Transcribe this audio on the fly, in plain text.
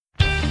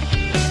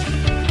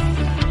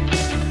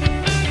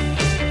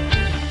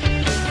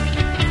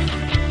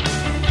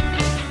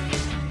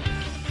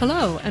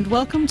Hello, and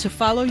welcome to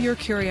Follow Your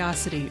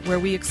Curiosity, where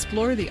we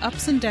explore the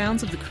ups and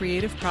downs of the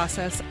creative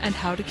process and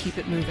how to keep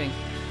it moving.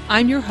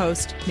 I'm your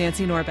host,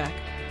 Nancy Norbeck.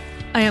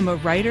 I am a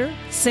writer,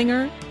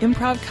 singer,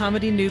 improv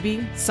comedy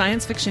newbie,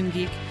 science fiction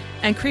geek,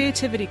 and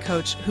creativity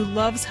coach who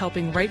loves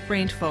helping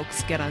right-brained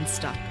folks get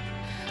unstuck.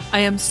 I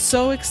am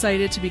so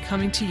excited to be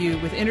coming to you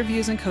with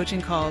interviews and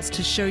coaching calls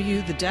to show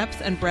you the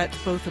depth and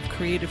breadth both of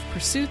creative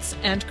pursuits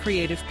and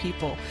creative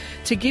people,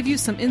 to give you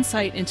some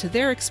insight into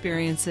their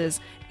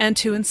experiences and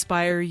to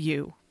inspire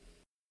you.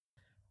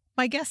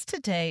 My guest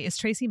today is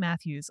Tracy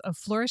Matthews of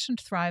Flourish and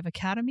Thrive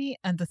Academy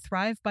and the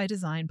Thrive by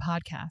Design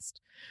podcast.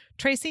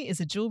 Tracy is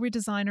a jewelry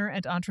designer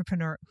and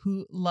entrepreneur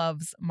who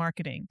loves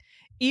marketing.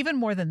 Even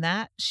more than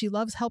that, she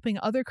loves helping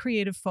other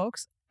creative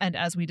folks, and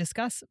as we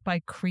discuss,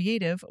 by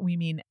creative, we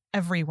mean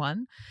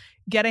everyone,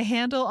 get a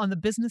handle on the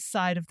business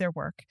side of their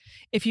work.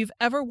 If you've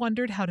ever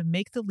wondered how to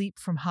make the leap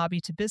from hobby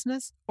to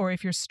business, or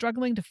if you're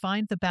struggling to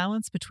find the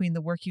balance between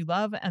the work you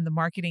love and the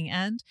marketing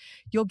end,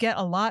 you'll get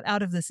a lot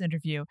out of this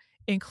interview,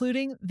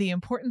 including the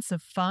importance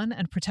of fun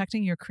and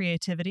protecting your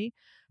creativity,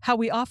 how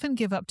we often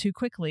give up too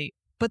quickly,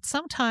 but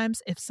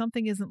sometimes if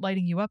something isn't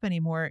lighting you up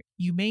anymore,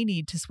 you may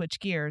need to switch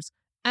gears,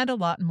 and a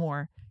lot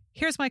more.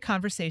 Here's my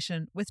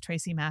conversation with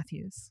Tracy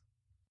Matthews.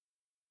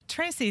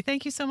 Tracy,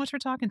 thank you so much for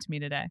talking to me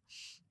today.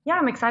 Yeah,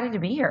 I'm excited to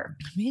be here.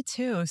 Me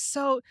too.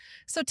 So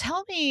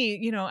tell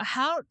me,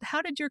 how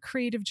did your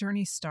creative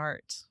journey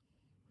start?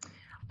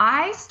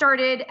 I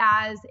started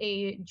as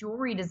a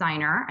jewelry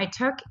designer.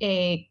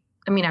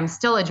 I'm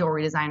still a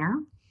jewelry designer,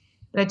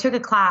 but I took a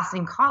class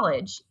in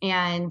college,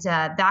 and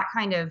I think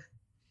I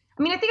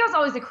was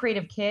always a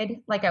creative kid.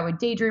 Like, I would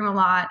daydream a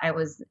lot. I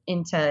was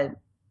into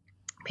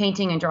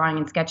painting and drawing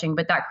and sketching,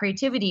 but that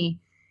creativity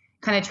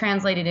kind of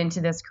translated into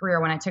this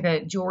career when I took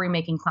a jewelry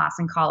making class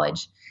in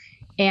college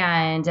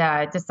and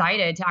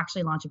decided to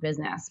actually launch a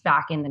business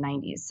back in the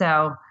 90s.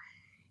 So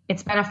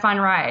it's been a fun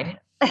ride.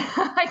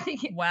 I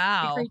think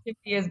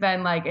creativity has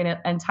been like an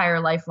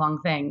entire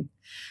lifelong thing.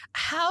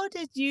 How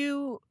did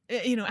you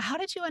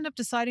end up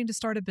deciding to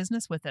start a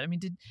business with it? I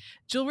mean,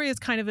 jewelry is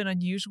kind of an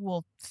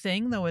unusual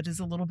thing, though it is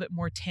a little bit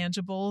more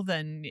tangible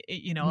than,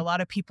 a lot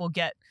of people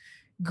get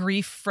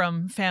grief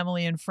from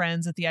family and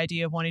friends at the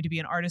idea of wanting to be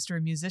an artist or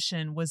a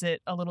musician. Was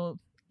it a little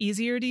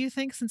easier, do you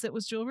think, since it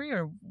was jewelry,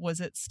 or was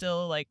it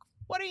still like,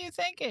 what are you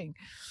thinking?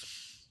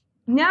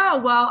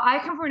 No, well, I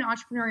come from an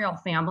entrepreneurial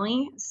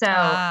family, so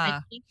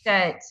I think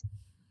that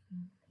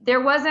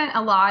there wasn't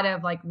a lot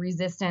of like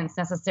resistance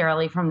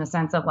necessarily from the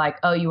sense of like,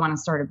 oh, you want to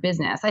start a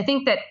business. I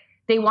think that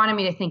they wanted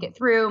me to think it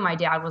through. My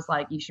dad was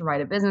like, you should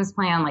write a business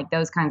plan, like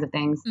those kinds of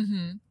things.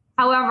 Mm-hmm.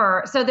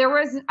 However,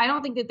 I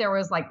don't think that there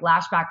was like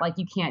lashback, like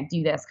you can't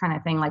do this kind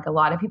of thing like a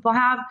lot of people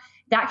have.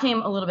 That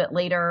came a little bit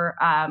later,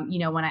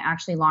 when I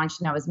actually launched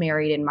and I was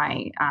married, and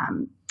my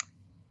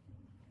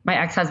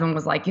ex-husband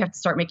was like, you have to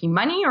start making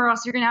money or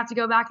else you're going to have to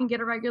go back and get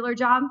a regular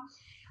job.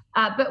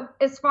 But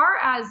as far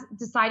as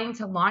deciding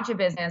to launch a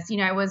business,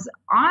 I was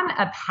on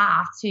a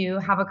path to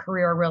have a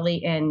career really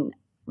in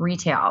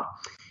retail.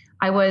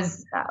 I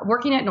was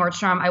working at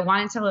Nordstrom. I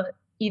wanted to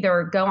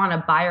either go on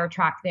a buyer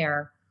track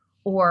there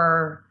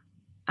or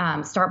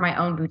start my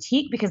own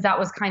boutique, because that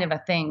was kind of a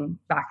thing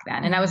back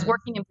then. And I was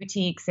working in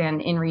boutiques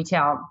and in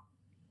retail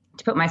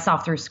to put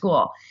myself through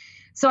school.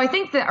 So I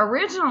think that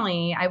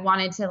originally I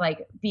wanted to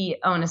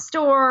own a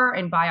store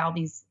and buy all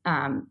these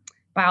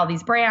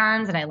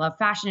brands, and I love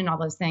fashion and all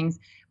those things.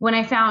 When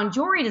I found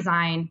jewelry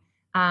design,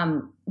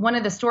 one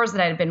of the stores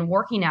that I had been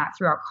working at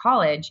throughout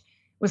college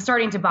was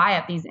starting to buy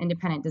up these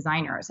independent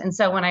designers. And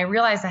so when I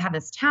realized I had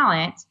this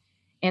talent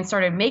and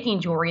started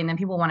making jewelry, and then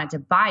people wanted to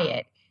buy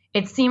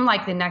it seemed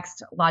like the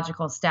next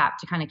logical step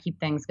to kind of keep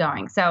things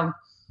going. So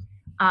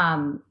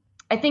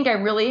I think I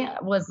really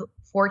was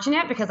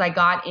fortunate because I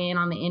got in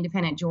on the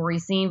independent jewelry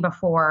scene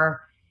before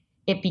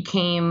it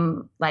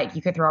became like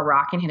you could throw a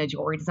rock and hit a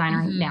jewelry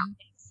designer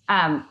nowadays.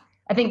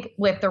 I think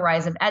with the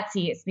rise of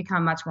Etsy, it's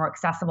become much more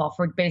accessible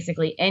for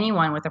basically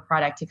anyone with a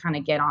product to kind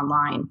of get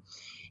online.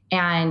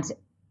 And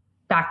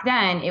back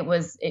then it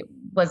was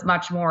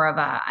much more of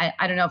I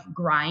don't know if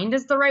grind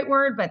is the right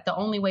word, but the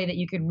only way that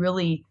you could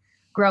really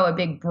grow a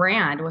big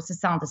brand was to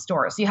sell into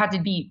stores. So you had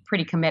to be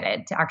pretty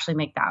committed to actually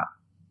make that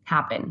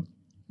happen.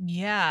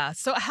 Yeah.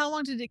 So how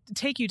long did it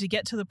take you to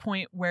get to the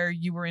point where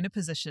you were in a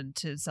position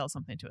to sell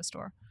something to a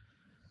store?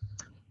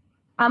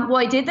 Well,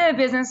 I did the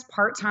business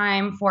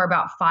part-time for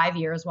about 5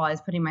 years while I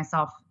was putting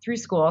myself through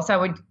school. So I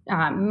would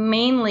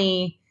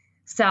mainly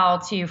sell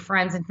to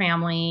friends and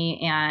family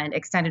and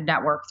extended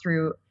network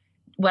through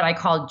what I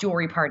called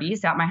jewelry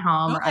parties at my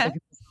home or other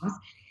people's homes.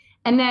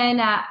 And then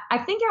I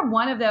think at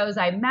one of those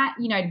I'd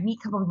meet a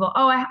couple of people.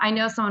 Oh, I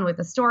know someone with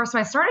a store. So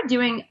I started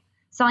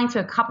selling to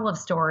a couple of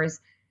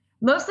stores,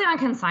 mostly on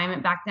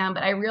consignment back then.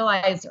 But I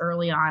realized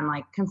early on,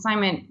 like,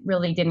 consignment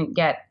really didn't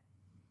get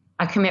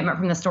a commitment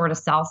from the store to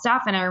sell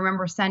stuff. And I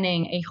remember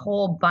sending a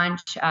whole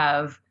bunch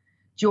of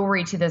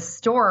jewelry to this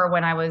store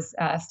when I was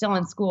still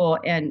in school.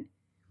 And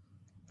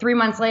 3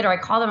 months later, I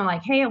called them. I'm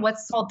like, hey,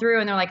 what's sold through?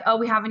 And they're like, oh,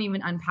 we haven't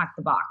even unpacked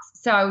the box.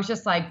 So I was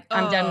just like,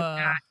 I'm done with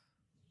that.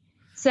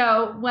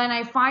 So when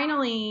I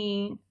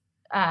finally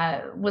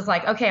was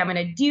like, okay, I'm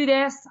going to do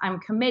this, I'm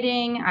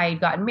committing, I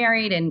got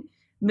married and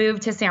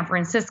moved to San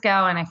Francisco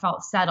and I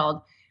felt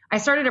settled. I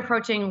started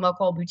approaching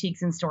local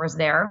boutiques and stores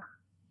there.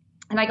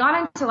 And I got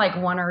into like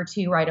one or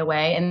two right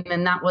away. And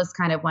then that was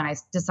kind of when I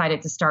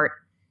decided to start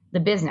the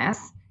business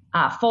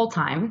full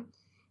time.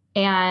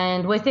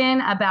 And within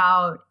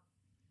about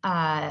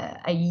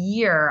a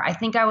year, I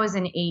think I was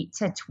in 8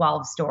 to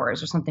 12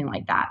 stores or something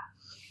like that.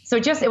 So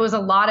it was a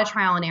lot of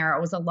trial and error.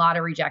 It was a lot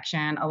of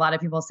rejection, a lot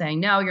of people saying,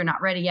 no, you're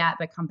not ready yet,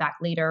 but come back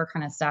later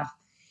kind of stuff.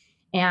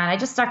 And I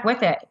just stuck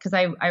with it because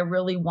I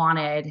really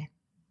wanted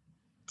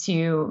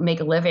to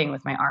make a living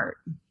with my art.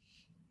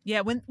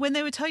 Yeah. When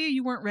they would tell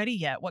you weren't ready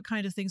yet, what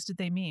kind of things did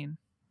they mean?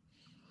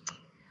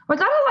 Well,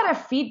 I got a lot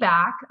of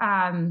feedback,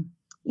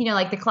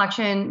 like the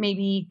collection,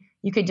 maybe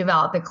you could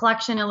develop the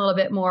collection a little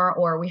bit more,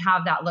 or we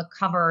have that look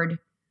covered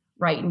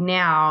right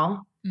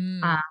now.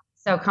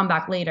 So come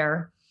back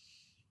later.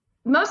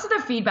 Most of the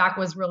feedback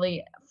was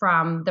really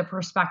from the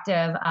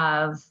perspective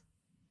of,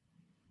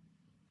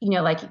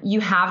 like you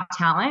have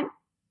talent,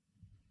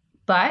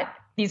 but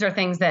these are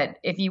things that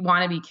if you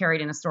want to be carried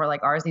in a store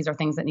like ours, these are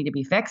things that need to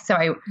be fixed. So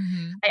I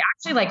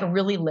actually like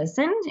really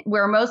listened,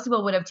 where most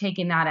people would have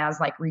taken that as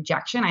like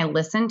rejection. I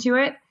listened to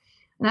it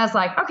and I was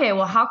like, okay,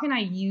 well, how can I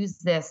use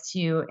this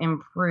to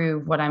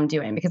improve what I'm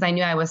doing? Because I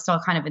knew I was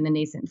still kind of in the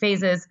nascent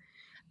phases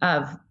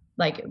of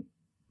like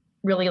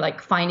really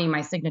like finding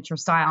my signature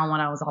style and what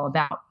I was all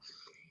about.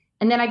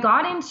 And then I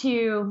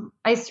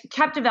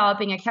kept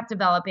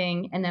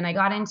developing, and then I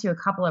got into a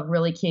couple of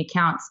really key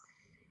accounts,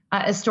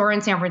 a store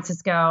in San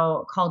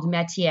Francisco called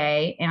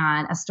Metier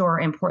and a store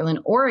in Portland,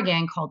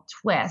 Oregon called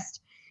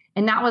Twist.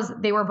 And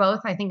they were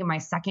both, I think, in my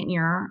second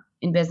year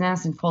in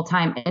business and full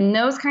time. And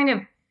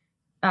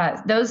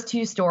those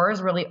two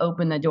stores really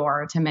opened the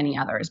door to many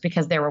others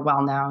because they were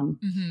well-known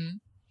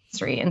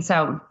history. And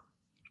so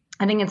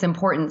I think it's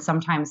important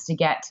sometimes to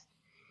get,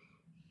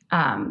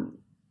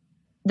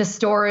 the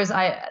stores,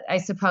 I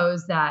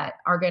suppose, that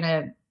are going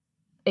to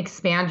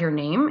expand your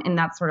name. And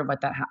that's sort of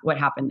what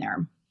happened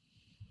there.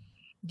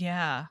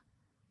 Yeah.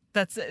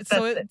 It's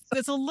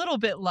a little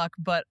bit luck,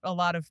 but a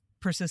lot of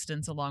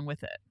persistence along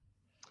with it.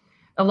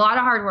 A lot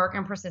of hard work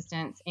and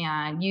persistence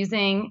and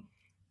using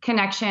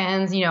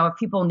connections. If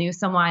people knew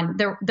someone,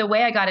 the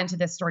way I got into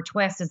this store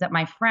Twist is that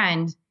my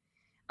friend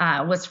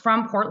was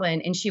from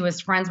Portland and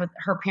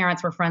her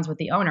parents were friends with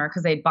the owner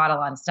because they'd bought a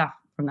lot of stuff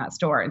from that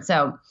store. And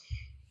so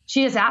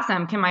she just asked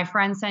them, can my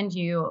friend send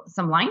you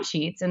some line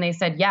sheets? And they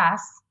said,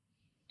 yes.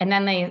 And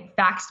then they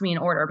faxed me an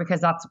order because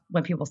that's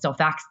when people still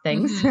fax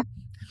things.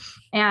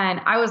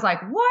 And I was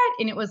like, what?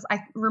 And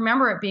I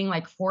remember it being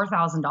like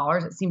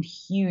 $4,000. It seemed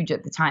huge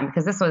at the time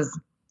because this was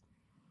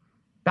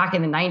back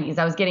in the 90s.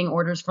 I was getting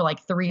orders for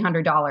like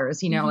 $300,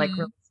 like really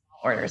small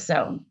orders.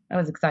 So I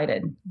was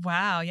excited.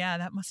 Wow. Yeah.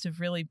 That must have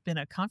really been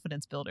a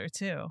confidence builder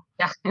too.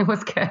 Yeah, it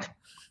was good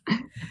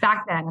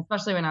back then,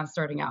 especially when I was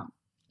starting out.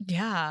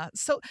 Yeah.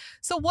 So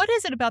what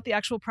is it about the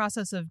actual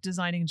process of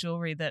designing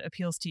jewelry that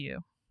appeals to you?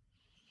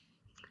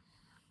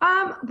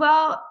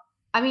 Well,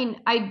 I mean,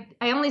 I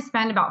only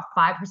spend about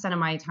 5% of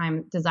my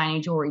time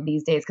designing jewelry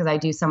these days because I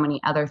do so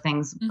many other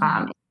things in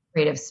the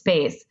creative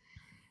space.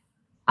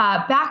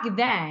 Back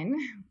then,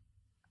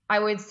 I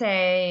would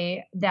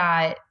say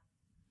that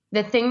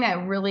the thing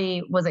that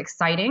really was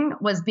exciting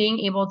was being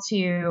able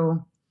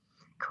to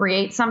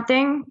create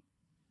something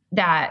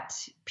that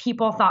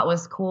people thought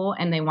was cool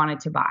and they wanted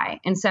to buy.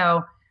 And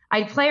so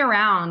I'd play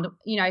around,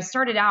 I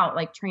started out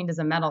like trained as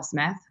a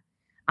metalsmith,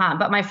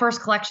 but my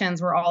first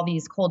collections were all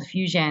these cold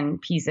fusion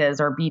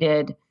pieces or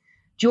beaded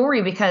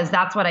jewelry because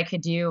that's what I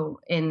could do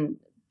in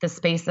the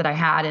space that I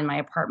had in my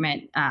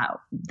apartment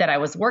that I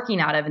was working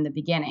out of in the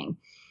beginning.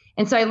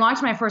 And so I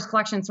launched my first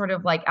collection sort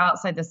of like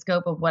outside the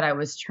scope of what I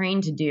was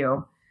trained to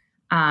do.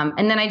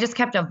 And then I just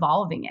kept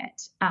evolving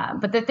it.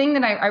 But the thing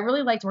that I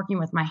really liked working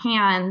with my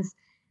hands,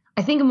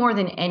 I think more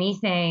than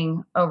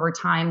anything over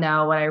time,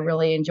 though, what I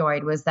really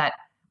enjoyed was that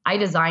I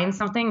designed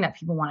something that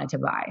people wanted to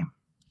buy.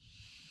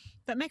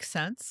 That makes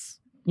sense.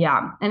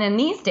 Yeah. And then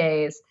these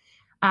days,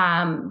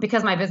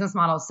 because my business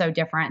model is so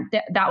different,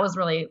 that was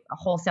really a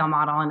wholesale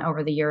model. And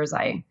over the years,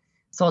 I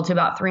sold to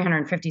about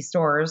 350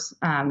 stores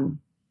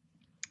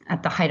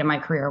at the height of my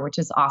career, which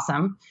is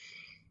awesome.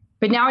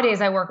 But nowadays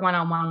I work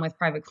one-on-one with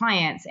private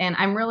clients, and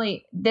I'm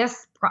really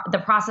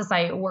the process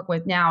I work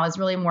with now is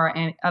really more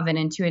of an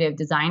intuitive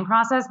design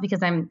process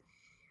because I'm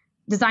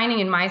designing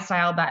in my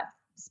style, but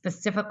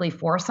specifically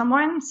for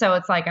someone. So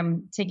it's like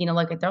I'm taking a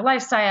look at their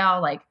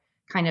lifestyle, like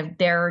kind of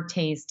their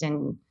taste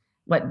and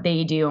what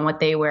they do and what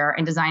they wear,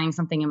 and designing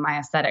something in my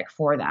aesthetic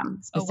for them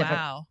specifically. Oh,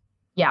 wow.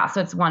 Yeah,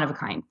 so it's one of a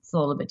kind. It's a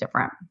little bit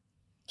different.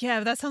 Yeah,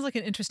 that sounds like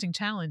an interesting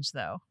challenge,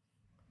 though.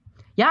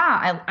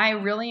 Yeah, I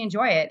really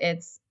enjoy it.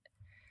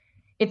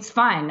 It's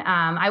fun.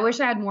 I wish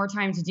I had more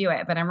time to do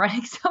it, but I'm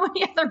running so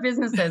many other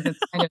businesses. It's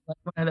kind of like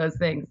one of those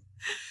things.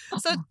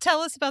 So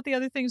tell us about the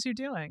other things you're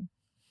doing.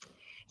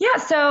 Yeah.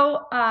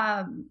 So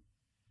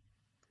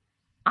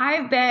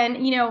I've been,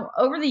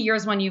 over the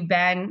years when you've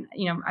been,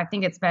 I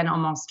think it's been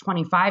almost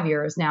 25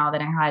 years now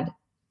that I had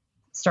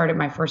started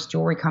my first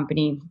jewelry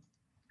company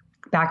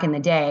back in the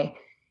day.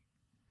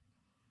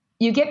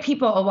 You get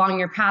people along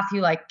your path who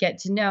like get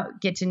to know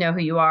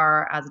who you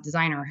are as a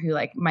designer, who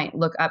like might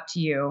look up to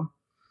you,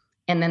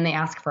 and then they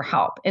ask for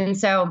help. And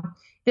so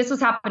this was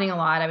happening a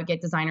lot. I would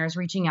get designers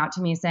reaching out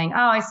to me saying,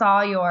 "Oh, I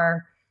saw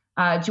your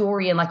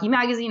jewelry in Lucky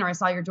Magazine, or I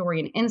saw your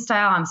jewelry in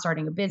InStyle. I'm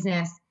starting a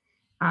business.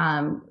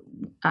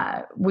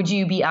 Would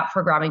you be up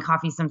for grabbing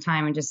coffee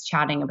sometime and just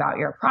chatting about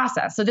your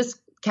process?" So this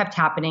kept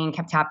happening.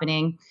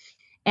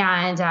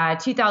 And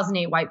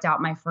 2008 wiped out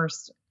my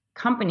first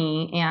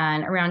company.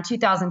 And around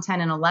 2010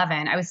 and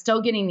 11, I was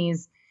still getting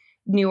these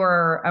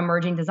newer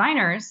emerging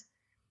designers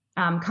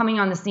coming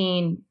on the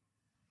scene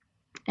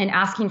and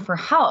asking for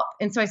help.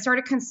 And so I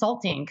started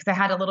consulting because I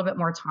had a little bit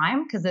more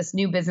time, because this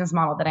new business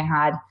model that I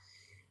had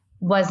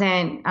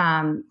wasn't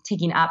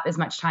taking up as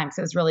much time.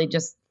 So it was really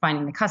just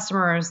finding the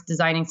customers,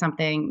 designing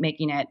something,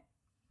 making it,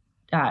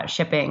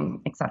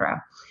 shipping,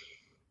 etc.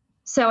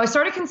 So I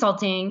started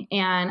consulting,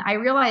 and I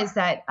realized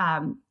that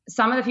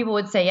some of the people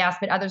would say yes,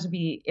 but others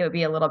it would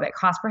be a little bit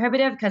cost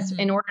prohibitive, because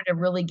in order to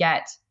really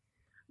get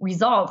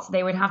results,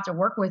 they would have to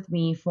work with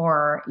me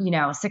for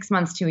 6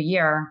 months to a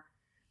year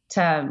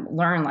to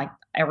learn like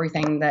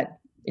everything that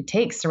it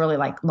takes to really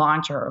like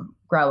launch or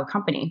grow a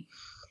company.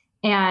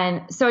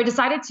 And so I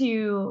decided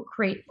to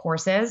create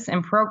courses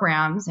and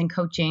programs and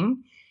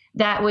coaching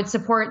that would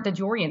support the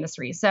jewelry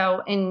industry.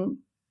 So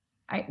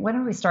when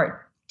did we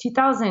start?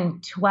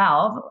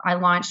 2012, I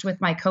launched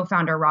with my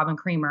co-founder, Robin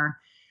Kramer,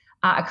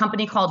 a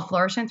company called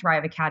Flourish and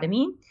Thrive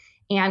Academy.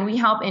 And we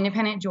help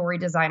independent jewelry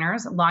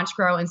designers launch,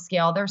 grow, and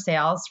scale their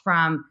sales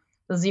from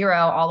 0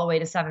 all the way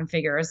to 7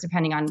 figures,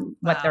 depending on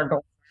what their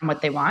goals and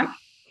what they want.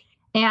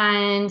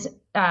 And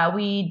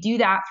we do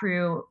that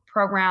through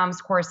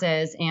programs,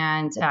 courses,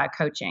 and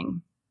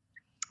coaching,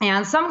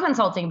 and some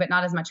consulting, but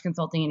not as much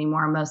consulting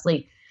anymore.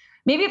 Mostly,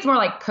 maybe it's more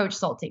like coach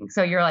consulting.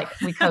 So you're like,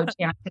 we coach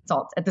and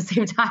consult at the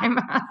same time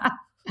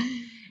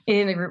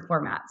in a group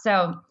format.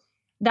 So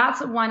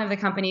that's one of the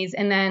companies.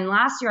 And then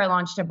last year I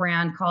launched a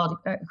brand called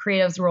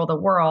Creatives Rule the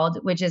World,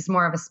 which is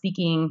more of a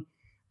speaking,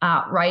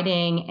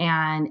 writing,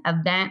 and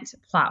event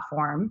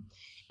platform.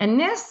 And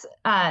this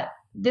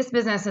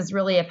business is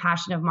really a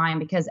passion of mine,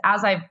 because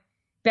as I've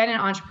been an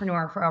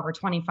entrepreneur for over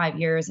 25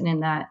 years and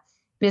in the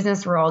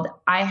business world,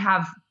 I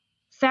have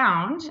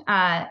found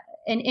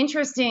an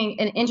interesting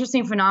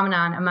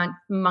phenomenon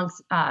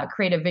amongst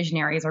creative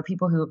visionaries, or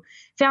people who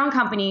found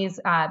companies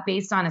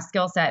based on a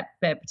skill set,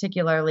 but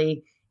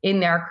particularly in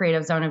their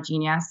creative zone of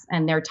genius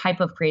and their type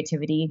of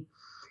creativity,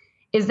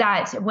 is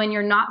that when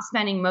you're not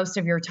spending most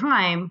of your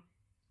time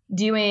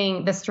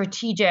doing the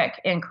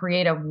strategic and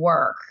creative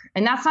work,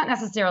 and that's not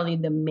necessarily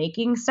the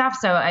making stuff.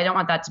 So I don't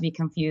want that to be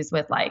confused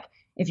with like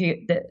if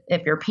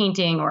you're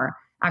painting or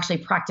actually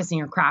practicing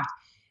your craft,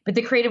 but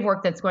the creative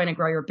work that's going to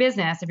grow your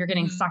business. If you're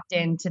getting sucked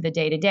into the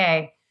day to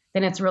day,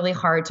 then it's really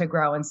hard to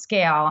grow and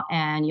scale,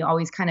 and you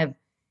always kind of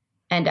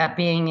end up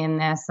being in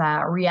this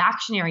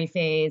reactionary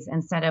phase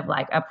instead of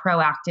like a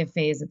proactive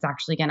phase that's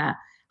actually going to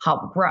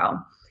help grow.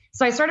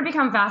 So I started to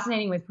become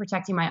fascinated with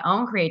protecting my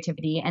own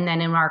creativity. And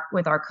then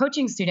with our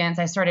coaching students,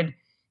 I started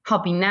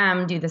helping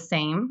them do the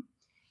same.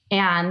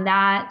 And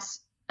that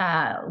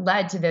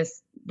led to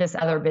this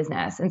other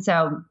business. And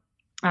so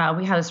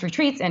we host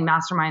retreats and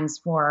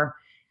masterminds for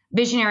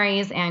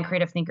visionaries and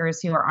creative thinkers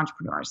who are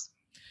entrepreneurs.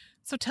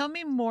 So tell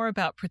me more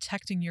about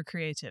protecting your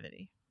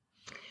creativity.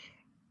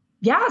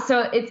 Yeah, so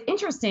it's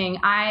interesting.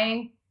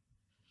 One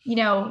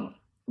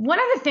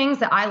of the things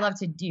that I love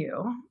to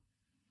do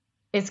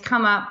is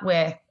come up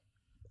with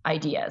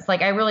ideas.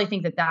 Like I really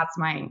think that that's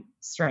my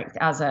strength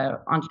as an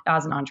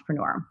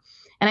entrepreneur.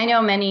 And I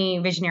know many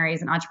visionaries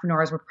and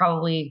entrepreneurs would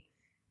probably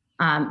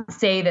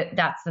say that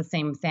that's the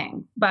same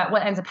thing. But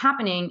what ends up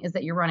happening is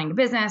that you're running a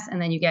business and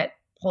then you get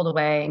pulled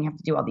away and you have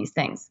to do all these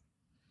things.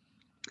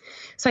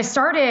 So I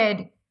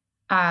started,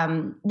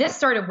 this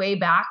started way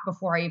back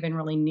before I even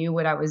really knew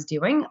what I was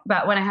doing.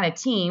 But when I had a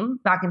team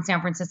back in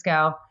San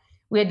Francisco,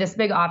 we had this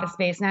big office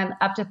space and I had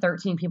up to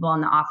 13 people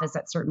in the office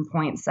at certain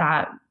points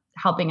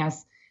helping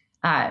us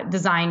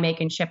design, make,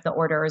 and ship the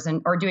orders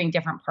or doing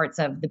different parts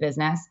of the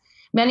business.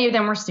 Many of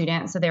them were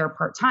students, so they were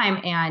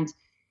part-time. And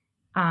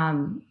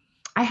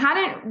I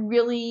hadn't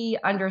really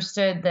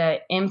understood the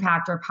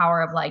impact or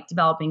power of like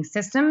developing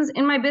systems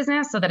in my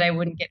business so that I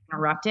wouldn't get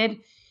interrupted.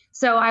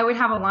 So I would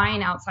have a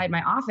line outside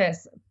my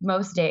office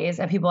most days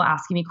of people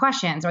asking me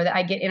questions, or that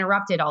I get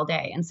interrupted all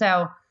day. And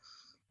so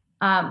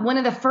one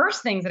of the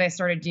first things that I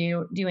started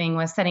doing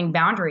was setting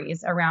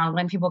boundaries around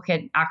when people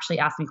could actually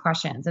ask me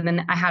questions. And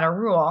then I had a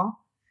rule.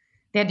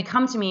 They had to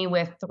come to me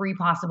with 3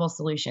 possible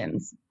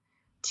solutions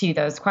to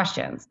those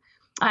questions.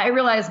 I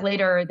realized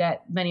later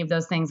that many of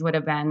those things would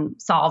have been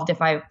solved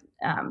if I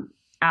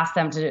asked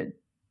them to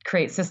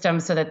create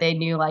systems so that they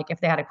knew, like, if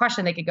they had a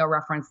question, they could go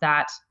reference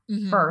that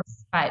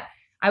first. But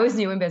I was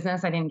new in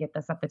business. I didn't get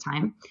this at the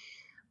time.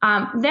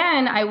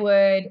 Then I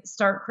would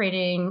start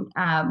creating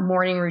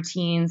morning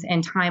routines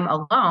and time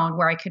alone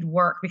where I could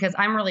work, because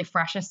I'm really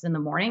freshest in the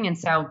morning. And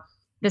so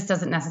this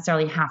doesn't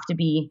necessarily have to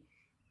be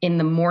in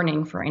the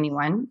morning for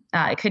anyone.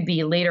 It could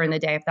be later in the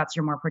day if that's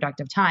your more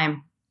productive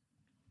time.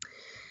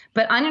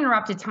 But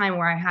uninterrupted time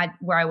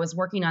where I was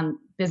working on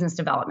business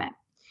development.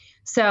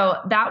 So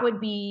that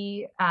would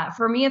be,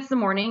 for me, it's the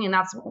morning, and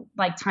that's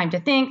like time to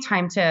think,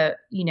 time to,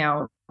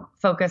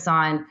 focus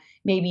on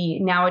maybe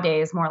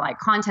nowadays more like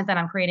content that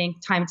I'm creating,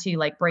 time to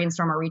like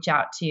brainstorm or reach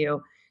out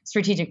to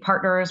strategic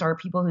partners or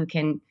people who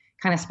can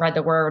kind of spread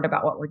the word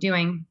about what we're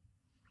doing.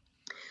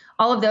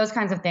 All of those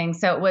kinds of things.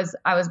 So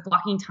I was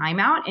blocking time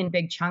out in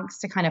big chunks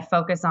to kind of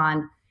focus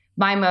on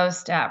my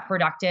most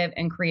productive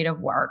and creative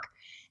work.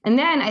 And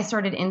then I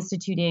started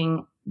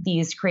instituting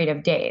these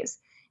creative days.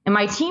 And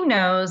my team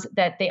knows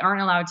that they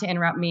aren't allowed to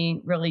interrupt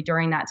me really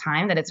during that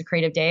time, that it's a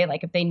creative day.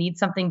 Like if they need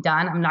something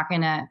done, I'm not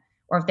going to,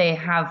 or if they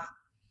have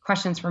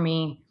questions for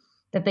me,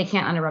 that they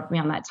can't interrupt me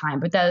on that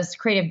time. But those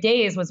creative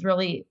days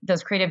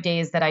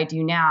that I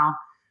do now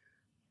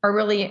are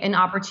really an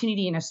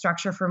opportunity and a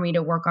structure for me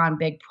to work on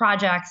big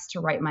projects,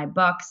 to write my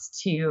books,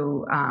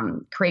 to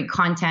create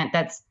content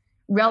that's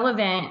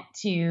relevant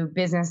to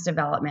business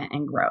development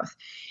and growth.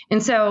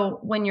 And so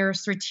when you're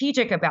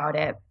strategic about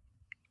it,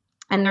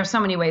 and there's so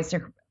many ways to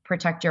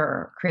protect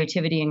your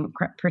creativity and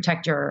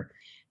protect your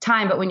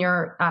time, but when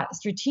you're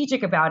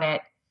strategic about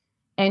it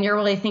and you're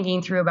really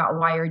thinking through about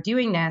why you're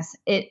doing this,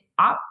 it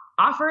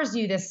offers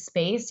you this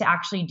space to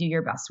actually do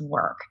your best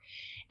work.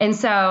 And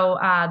so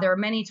there are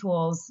many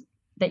tools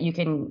that you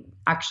can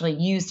actually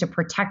use to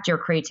protect your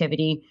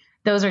creativity.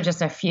 Those are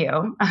just a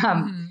few.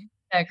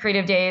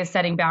 Creative days,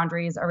 setting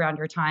boundaries around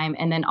your time,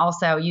 and then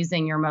also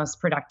using your most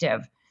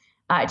productive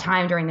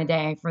time during the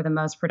day for the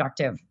most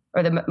productive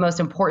or the most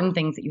important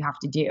things that you have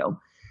to do.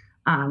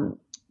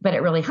 But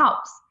it really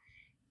helps.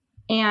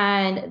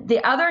 And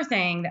the other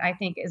thing that I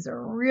think is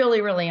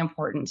really, really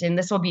important, and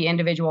this will be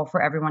individual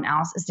for everyone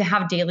else, is to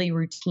have daily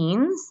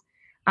routines.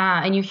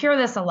 And you hear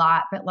this a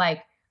lot, but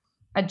like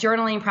a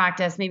journaling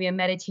practice, maybe a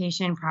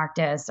meditation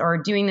practice, or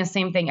doing the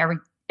same thing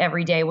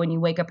every day when you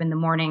wake up in the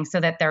morning so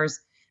that there's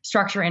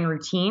structure and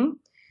routine.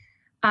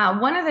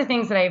 One of the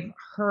things that I've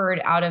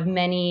heard out of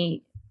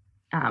many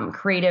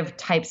creative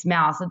types'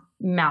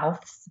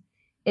 mouths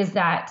is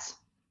that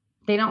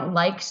they don't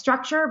like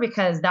structure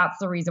because that's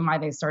the reason why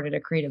they started a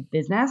creative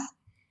business.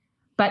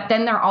 But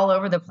then they're all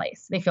over the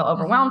place. They feel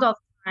overwhelmed all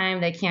the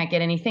time. They can't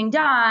get anything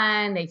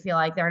done. They feel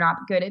like they're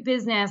not good at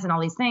business and all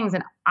these things.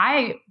 And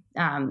I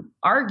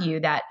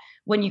argue that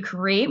when you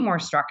create more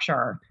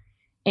structure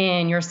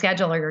in your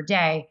schedule or your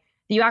day,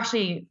 you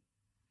actually,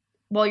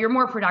 you're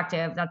more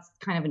productive. That's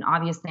kind of an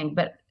obvious thing,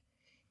 but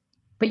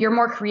you're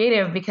more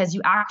creative because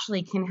you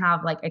actually can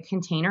have like a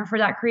container for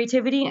that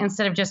creativity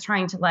instead of just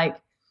trying to like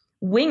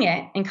wing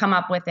it and come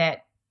up with it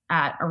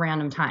at a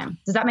random time.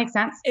 Does that make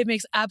sense? It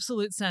makes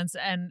absolute sense.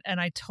 And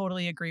I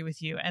totally agree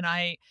with you. And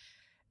I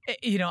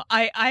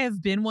have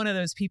been one of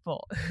those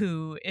people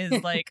who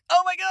is like,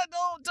 oh my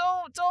God,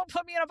 don't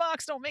put me in a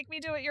box. Don't make me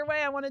do it your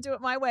way. I want to do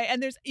it my way.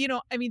 And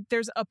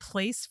there's a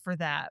place for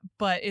that,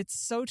 but it's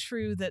so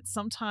true that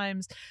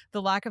sometimes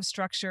the lack of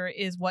structure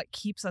is what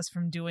keeps us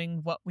from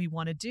doing what we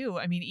want to do.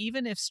 I mean,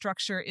 even if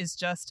structure is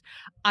just,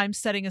 I'm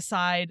setting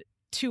aside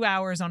 2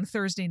 hours on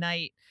Thursday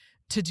night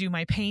to do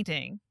my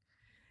painting.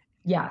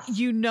 Yes.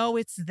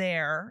 It's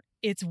there.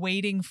 It's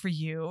waiting for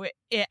you.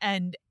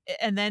 And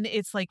then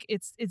it's like,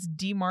 it's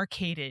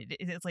demarcated.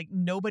 It's like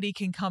nobody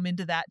can come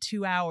into that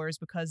 2 hours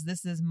because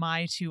this is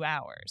my 2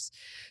 hours.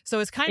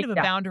 So it's kind of a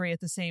boundary at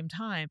the same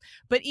time.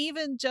 But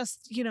even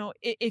just,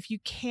 if you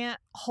can't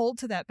hold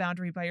to that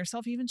boundary by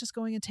yourself, even just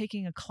going and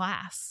taking a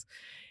class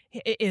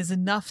is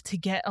enough to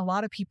get a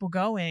lot of people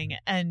going.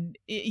 And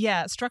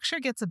structure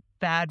gets a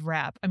bad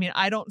rap. I mean,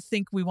 I don't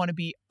think we want to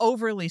be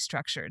overly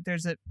structured.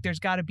 There's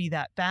got to be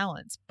that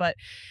balance. But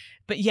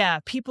yeah,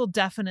 people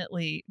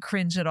definitely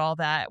cringe at all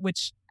that,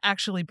 which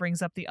actually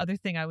brings up the other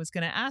thing I was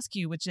going to ask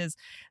you, which is,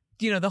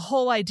 the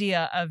whole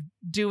idea of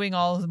doing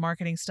all of the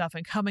marketing stuff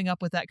and coming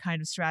up with that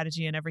kind of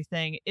strategy and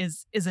everything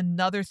is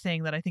another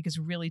thing that I think is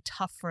really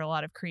tough for a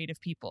lot of creative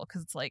people.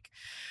 Cause it's like,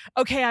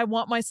 okay, I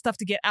want my stuff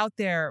to get out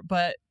there,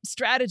 but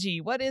strategy,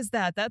 what is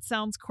that? That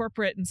sounds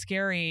corporate and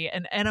scary.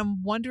 And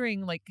I'm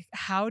wondering, like,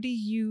 how do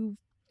you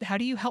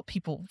help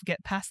people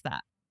get past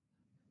that?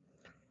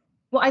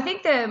 Well, I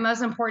think the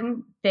most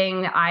important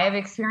thing that I have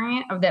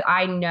experienced, or that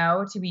I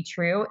know to be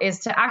true, is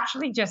to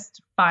actually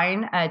just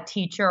find a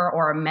teacher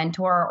or a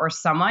mentor or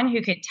someone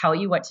who could tell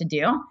you what to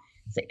do.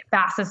 It's the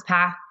fastest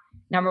path,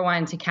 number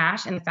one, to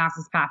cash, and the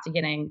fastest path to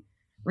getting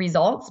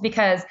results.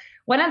 Because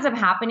what ends up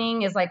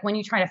happening is, like, when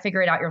you try to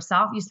figure it out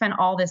yourself, you spend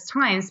all this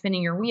time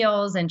spinning your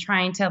wheels and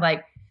trying to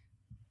like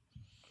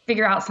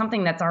figure out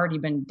something that's already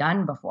been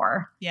done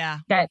before.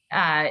 Yeah.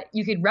 That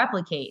you could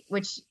replicate,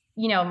 which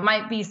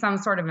might be some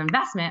sort of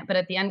investment, but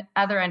at the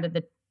other end of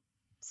the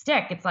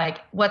stick, it's like,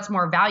 what's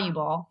more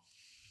valuable,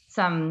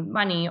 some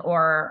money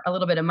or a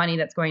little bit of money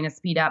that's going to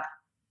speed up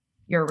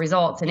your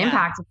results and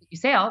impact you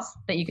sales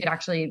that you could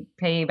actually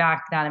pay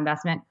back that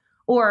investment,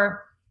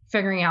 or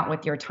figuring out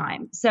with your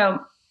time. So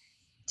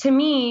to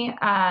me,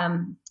 I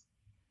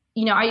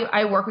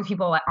work with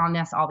people on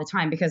this all the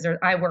time because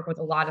I work with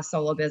a lot of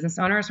solo business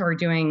owners who are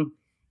doing,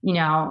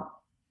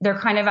 they're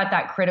kind of at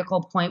that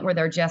critical point where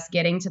they're just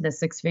getting to the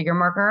 6-figure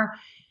marker.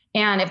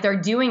 And if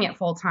they're doing it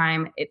full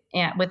time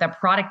with a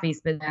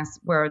product-based business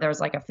where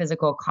there's like a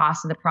physical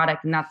cost of the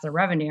product and that's the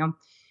revenue,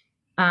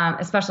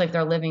 especially if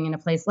they're living in a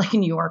place like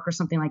New York or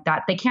something like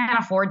that, they can't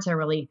afford to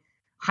really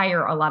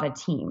hire a lot of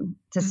team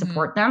to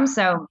support them.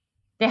 So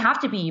they have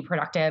to be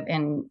productive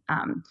and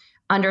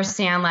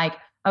understand like,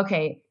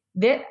 okay,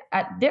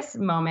 at this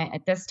moment,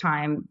 at this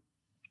time,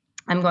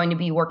 I'm going to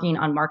be working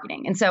on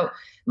marketing. And so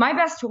my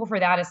best tool for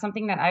that is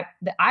something that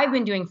I've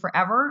been doing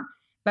forever,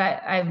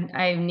 but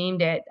I've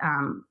named it,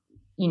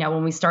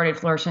 when we started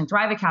Flourish and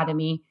Thrive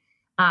Academy,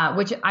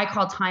 which I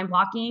call time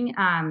blocking.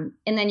 And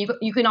then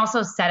you can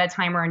also set a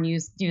timer and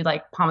do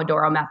like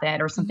Pomodoro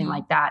method or something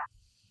like that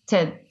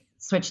to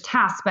switch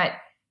tasks, but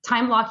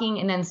time blocking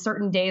and then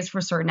certain days for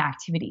certain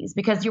activities,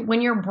 because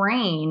when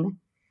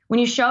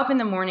you show up in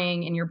the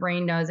morning and your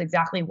brain knows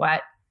exactly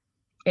what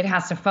it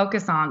has to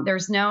focus on,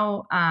 there's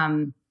no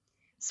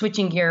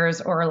switching gears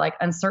or like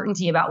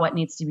uncertainty about what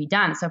needs to be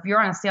done. So if you're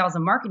on a sales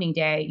and marketing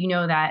day, you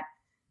know that,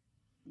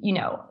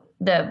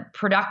 the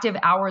productive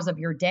hours of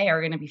your day are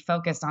going to be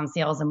focused on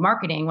sales and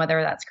marketing,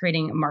 whether that's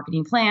creating a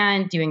marketing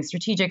plan, doing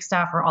strategic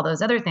stuff, or all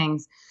those other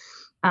things.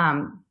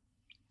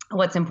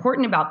 What's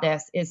important about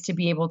this is to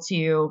be able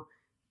to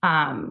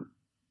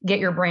get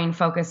your brain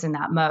focused in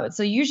that mode.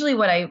 So usually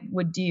what I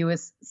would do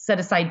is set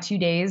aside 2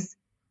 days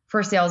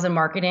for sales and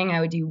marketing.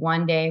 I would do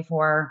 1 day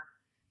for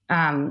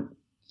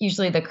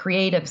usually the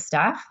creative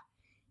stuff.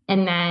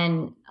 And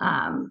then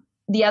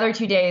the other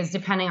 2 days,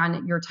 depending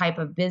on your type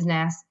of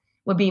business,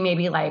 would be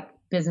maybe like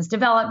business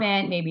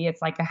development. Maybe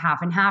it's like a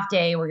half and half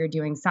day where you're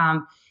doing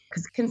some,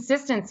 because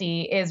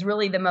consistency is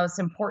really the most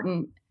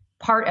important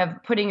part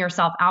of putting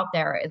yourself out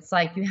there. It's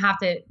like you have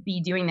to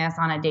be doing this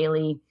on a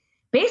daily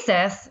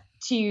basis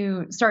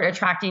to start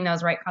attracting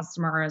those right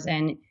customers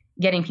and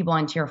getting people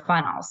into your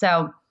funnel.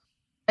 So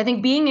I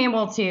think being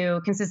able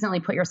to consistently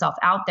put yourself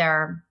out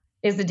there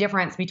is the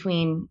difference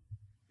between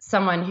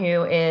someone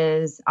who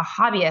is a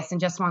hobbyist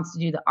and just wants to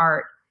do the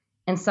art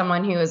and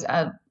someone who is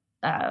a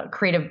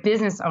creative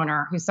business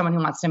owner who's someone who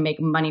wants to make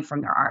money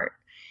from their art.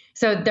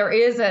 So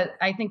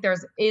I think there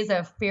is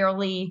a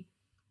fairly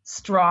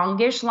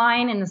strongish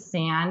line in the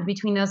sand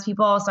between those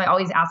people. So I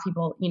always ask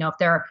people, if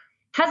they're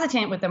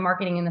hesitant with the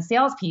marketing and the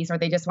sales piece, or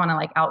they just want to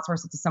like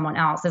outsource it to someone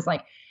else, is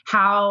like,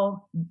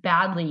 how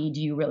badly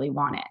do you really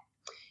want it?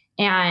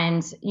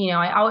 And,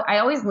 I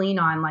always lean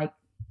on like,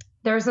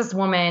 there's this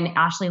woman,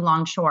 Ashley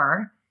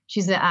Longshore.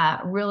 She's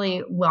a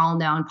really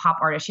well-known pop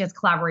artist. She has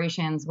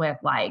collaborations with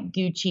like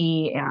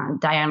Gucci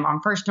and Diane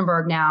von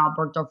Furstenberg now,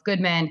 Bergdorf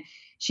Goodman.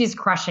 She's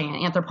crushing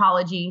it,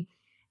 Anthropologie.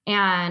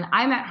 And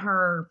I met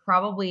her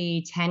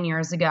probably 10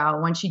 years ago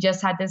when she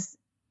just had this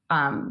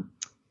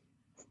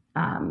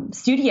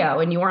studio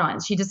in New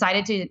Orleans. She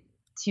decided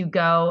to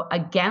go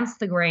against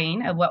the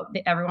grain of what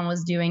everyone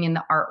was doing in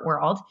the art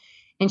world.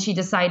 And she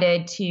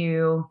decided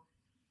to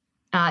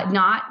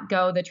not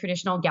go the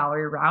traditional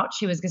gallery route.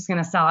 She was just going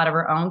to sell out of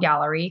her own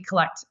gallery,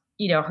 collect,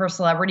 her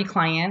celebrity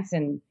clients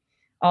and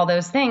all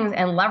those things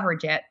and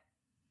leverage it.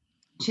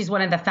 She's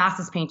one of the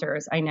fastest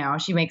painters I know.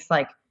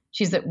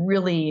 She's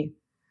really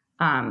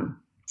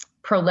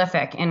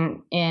prolific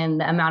in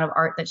the amount of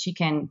art that she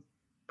can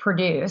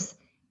produce.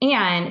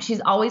 And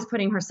she's always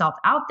putting herself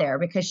out there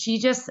because she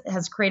just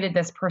has created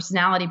this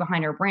personality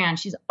behind her brand.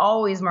 She's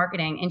always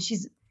marketing, and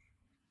she's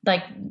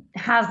like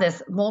has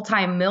this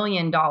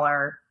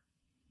multi-million-dollar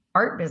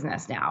art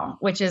business now,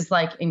 which is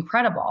like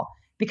incredible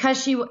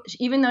because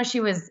even though she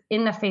was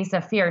in the face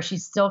of fear, she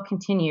still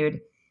continued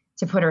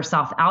to put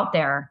herself out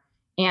there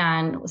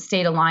and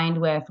stayed aligned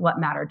with what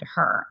mattered to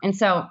her. And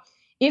so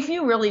if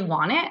you really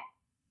want it,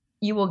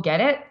 you will get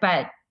it.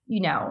 But,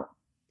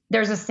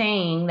 there's a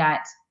saying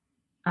that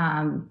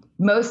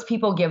most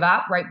people give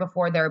up right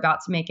before they're about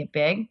to make it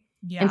big.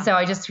 Yeah. And so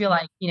I just feel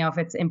like, if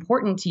it's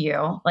important to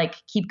you, like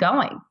keep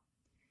going,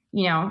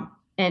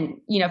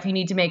 and, if you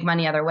need to make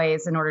money other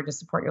ways in order to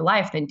support your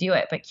life, then do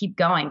it, but keep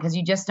going because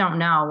you just don't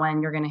know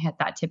when you're going to hit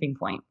that tipping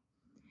point.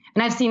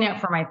 And I've seen it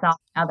for myself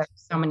and others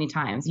so many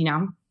times,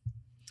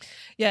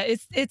 Yeah,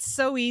 it's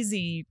so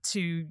easy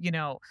to,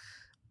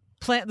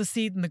 plant the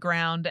seed in the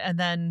ground and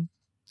then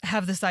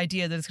have this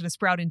idea that it's going to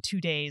sprout in 2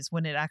 days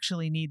when it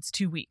actually needs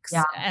 2 weeks.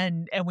 Yeah.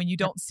 And when you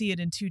don't see it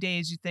in 2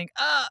 days, you think,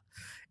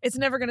 it's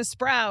never going to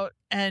sprout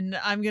and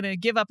I'm going to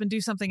give up and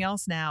do something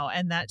else now.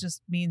 And that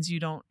just means you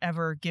don't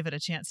ever give it a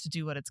chance to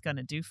do what it's going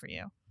to do for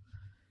you.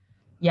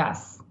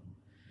 Yes.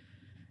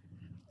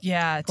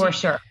 Yeah. For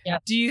sure. Yeah.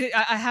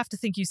 I have to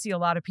think you see a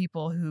lot of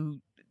people who,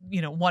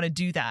 want to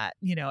do that,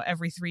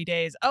 every 3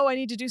 days. Oh, I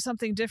need to do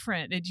something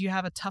different. Did you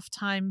have a tough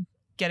time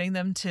getting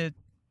them to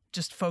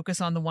just focus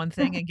on the one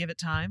thing and give it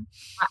time?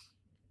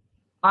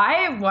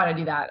 I want to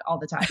do that all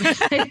the time.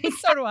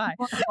 So do I.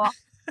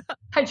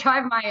 I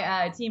drive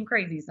my team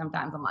crazy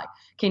sometimes. I'm like,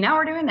 okay, now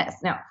we're doing this.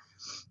 No,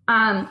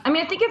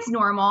 I think it's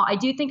normal. I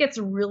do think it's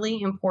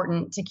really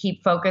important to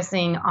keep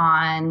focusing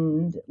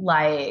on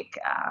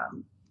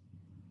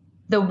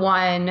the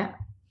one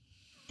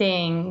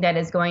thing that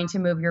is going to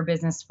move your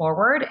business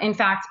forward. In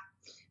fact,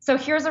 so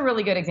here's a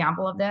really good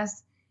example of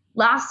this.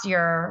 Last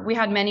year, we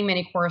had many,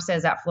 many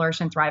courses at Flourish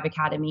and Thrive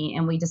Academy,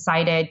 and we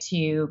decided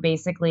to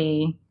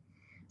basically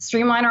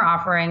streamline our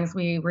offerings.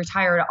 We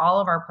retired all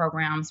of our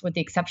programs with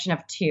the exception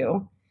of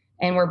 2,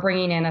 and we're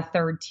bringing in a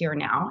 3rd tier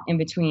now in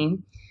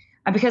between,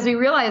 because we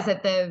realized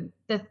that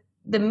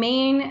the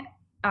main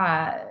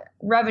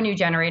revenue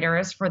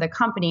generators for the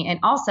company, and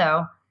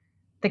also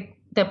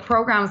the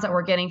programs that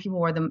were getting people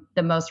were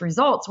the most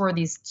results, were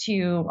these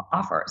 2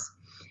 offers.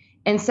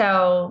 And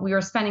so we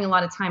were spending a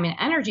lot of time and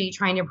energy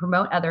trying to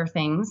promote other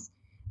things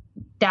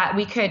that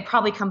we could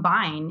probably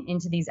combine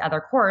into these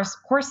other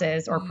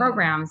courses or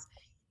programs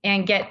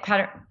and get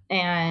better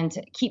and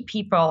keep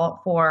people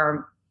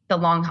for the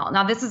long haul.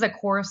 Now, this is a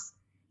course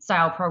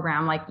style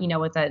program,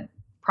 with a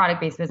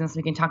product-based business.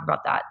 We can talk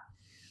about that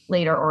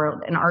later,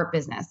 or an art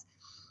business.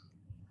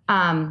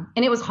 And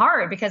it was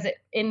hard because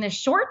in the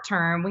short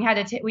term,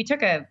 we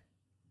took a,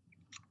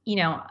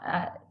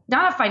 not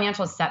a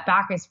financial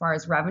setback as far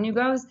as revenue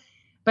goes,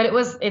 but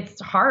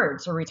it's hard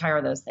to retire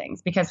those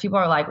things because people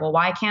are like, well,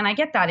 why can't I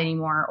get that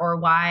anymore? Or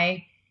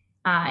why?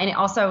 And it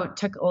also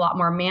took a lot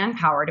more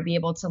manpower to be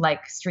able to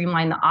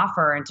streamline the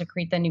offer and to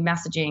create the new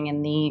messaging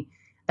and the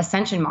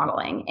ascension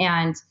modeling.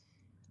 And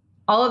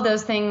all of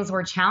those things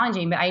were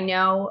challenging, but I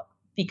know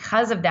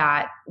because of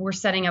that, we're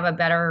setting up a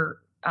better,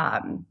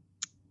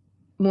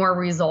 more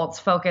results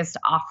focused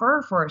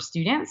offer for our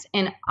students.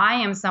 And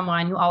I am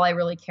someone who all I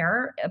really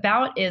care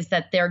about is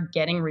that they're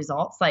getting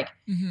results.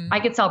 I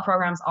could sell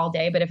programs all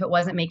day, but if it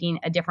wasn't making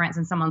a difference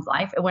in someone's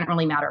life, it wouldn't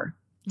really matter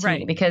to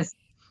me, because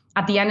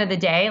at the end of the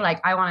day,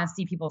 I want to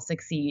see people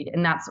succeed.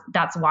 And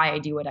that's why I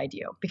do what I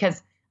do,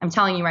 because I'm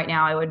telling you right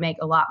now, I would make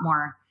a lot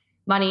more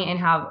money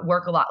and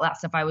work a lot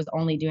less if I was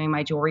only doing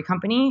my jewelry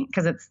company.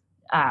 Cause it's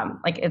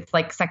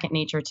like second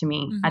nature to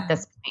me at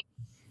this point.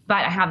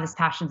 But I have this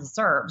passion to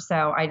serve.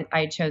 So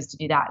I chose to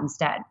do that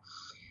instead,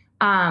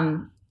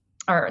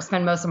 or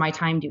spend most of my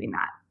time doing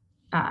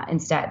that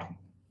instead.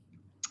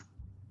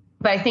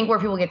 But I think where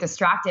people get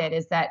distracted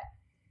is that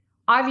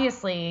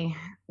obviously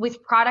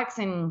with products,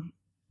 and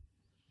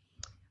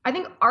I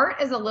think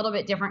art is a little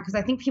bit different, because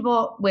I think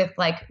people with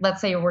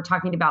let's say we're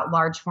talking about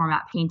large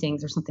format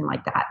paintings or something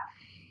like that.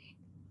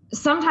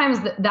 Sometimes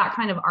that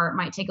kind of art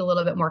might take a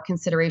little bit more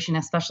consideration,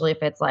 especially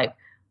if it's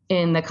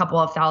in the couple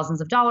of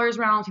thousands of dollars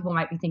realm. People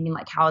might be thinking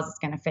how is this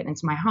going to fit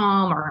into my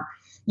home? Or,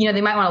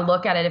 they might want to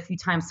look at it a few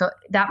times. So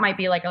that might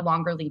be a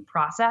longer lead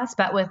process.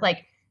 But with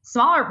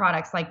smaller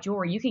products like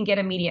jewelry, you can get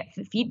immediate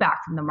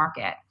feedback from the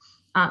market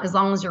as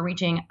long as you're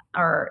reaching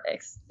or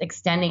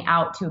extending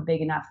out to a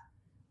big enough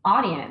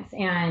audience.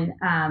 And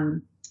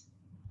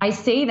I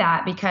say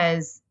that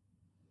because,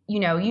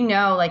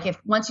 if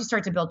once you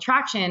start to build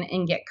traction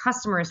and get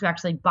customers who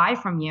actually buy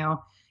from you,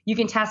 you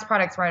can test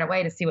products right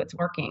away to see what's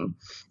working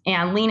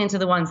and lean into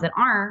the ones that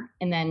aren't,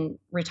 and then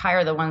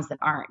retire the ones that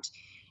aren't.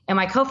 And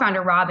my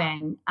co-founder,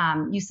 Robin,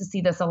 used to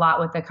see this a lot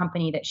with the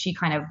company that she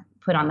kind of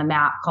put on the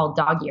map called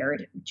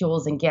Dog-Eared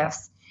Jewels and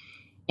Gifts.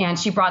 And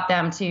she brought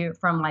them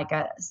from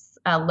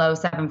a low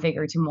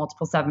 7-figure to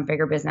multiple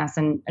 7-figure business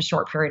in a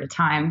short period of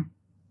time.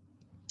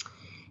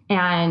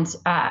 And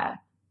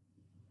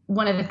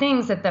one of the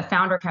things that the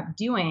founder kept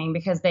doing,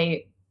 because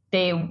they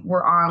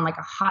were on a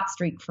hot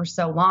streak for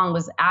so long,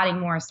 was adding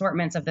more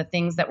assortments of the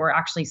things that were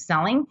actually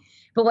selling.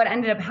 But what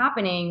ended up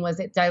happening was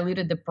it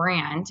diluted the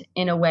brand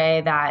in a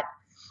way that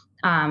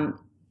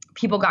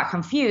people got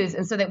confused.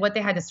 And so that what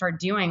they had to start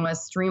doing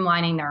was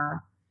streamlining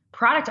their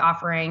product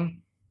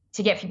offering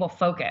to get people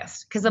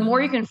focused. Because the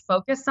more you can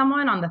focus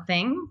someone on the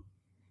thing,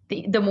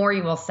 the more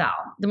you will sell.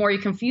 The more you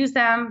confuse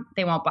them,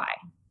 they won't buy,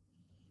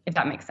 if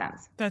that makes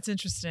sense. That's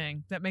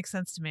interesting. That makes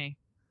sense to me.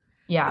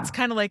 Yeah. It's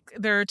kind of like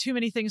there are too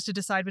many things to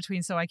decide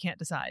between, so I can't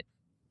decide.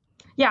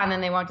 Yeah. And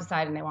then they won't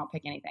decide and they won't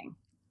pick anything.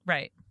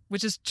 Right.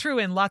 Which is true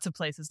in lots of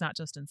places, not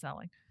just in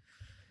selling.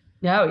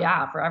 No,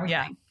 yeah, for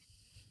everything.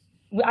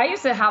 Yeah. I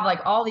used to have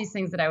all these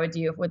things that I would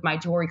do with my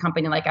jewelry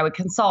company. I would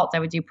consult, I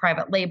would do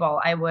private label.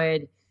 I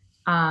would,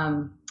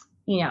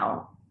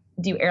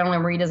 do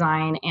heirloom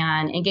redesign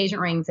and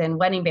engagement rings and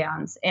wedding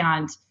bands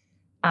and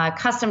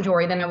custom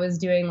jewelry. Then I was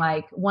doing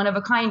one of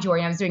a kind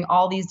jewelry. I was doing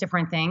all these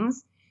different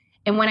things.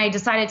 And when I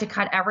decided to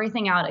cut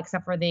everything out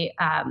except for the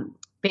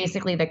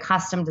basically the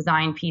custom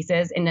design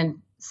pieces, and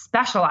then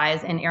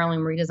specialize in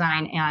heirloom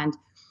redesign and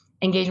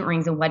engagement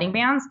rings and wedding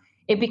bands,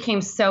 it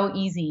became so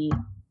easy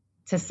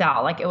to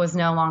sell. It was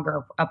no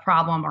longer a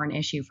problem or an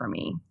issue for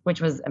me, which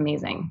was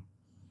amazing.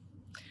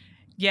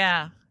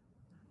 Yeah.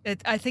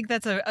 I think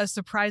that's a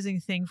surprising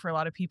thing for a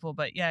lot of people.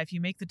 But yeah, if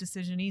you make the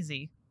decision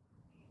easy.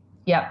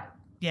 Yep.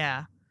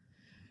 Yeah.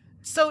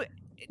 So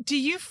do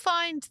you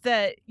find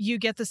that you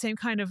get the same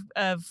kind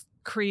of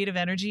creative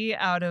energy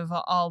out of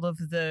all of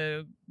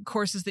the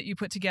courses that you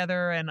put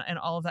together and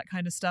all of that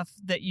kind of stuff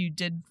that you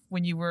did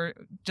when you were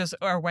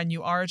when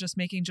you are just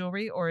making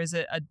jewelry, or is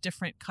it a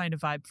different kind of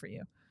vibe for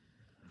you?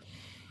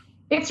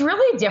 It's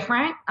really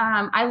different.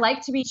 I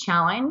like to be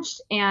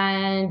challenged,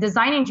 and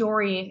designing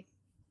jewelry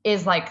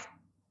is like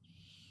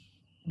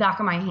back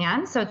of my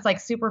hand. So it's like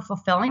super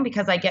fulfilling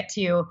because I get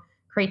to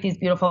create these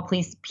beautiful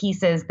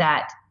pieces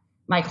that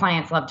my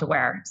clients love to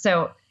wear.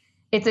 So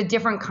it's a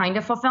different kind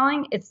of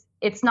fulfilling.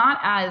 It's not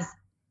as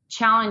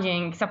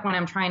challenging, except when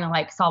I'm trying to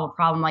like solve a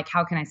problem, like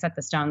how can I set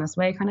the stone this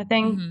way kind of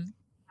thing. Mm-hmm.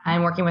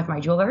 And working with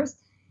my jewelers.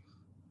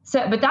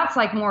 So, but that's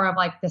like more of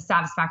like the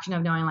satisfaction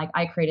of knowing like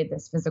I created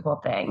this physical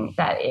thing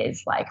that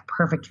is like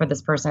perfect for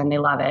this person. They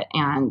love it.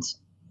 And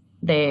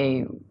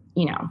they,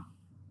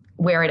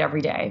 wear it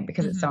every day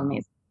because it's so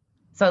amazing.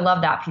 So I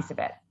love that piece of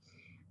it.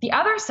 The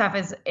other stuff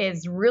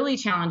is really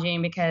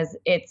challenging because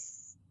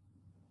it's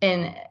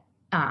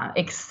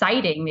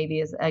exciting, maybe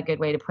is a good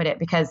way to put it,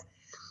 because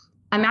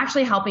I'm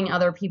actually helping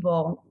other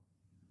people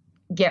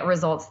get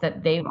results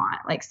that they want.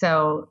 Like,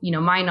 so,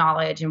 my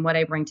knowledge and what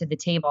I bring to the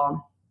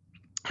table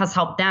has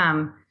helped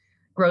them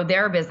grow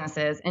their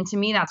businesses. And to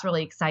me, that's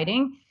really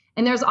exciting.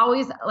 And there's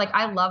always like,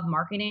 I love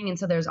marketing. And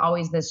so there's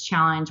always this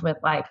challenge with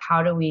like,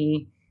 how do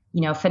we,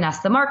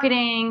 finesse the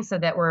marketing so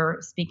that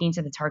we're speaking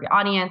to the target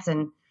audience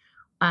and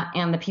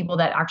the people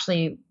that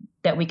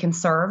we can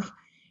serve.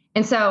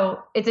 And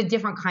so it's a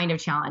different kind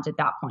of challenge at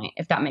that point,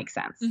 if that makes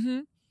sense.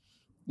 Mm-hmm.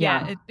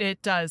 Yeah,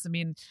 it does. I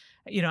mean,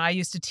 I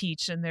used to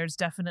teach, and there's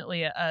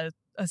definitely a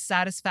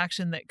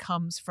satisfaction that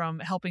comes from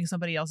helping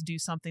somebody else do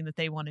something that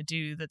they want to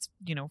do that's,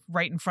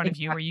 right in front of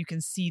you, where you can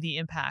see the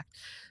impact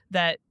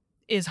that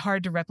is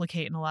hard to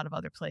replicate in a lot of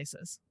other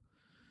places.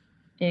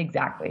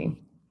 Exactly.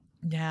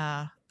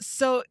 Yeah.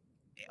 So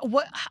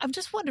what I'm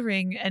just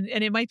wondering, and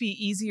it might be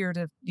easier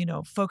to,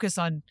 focus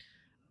on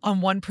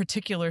one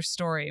particular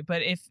story,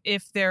 but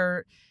if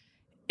there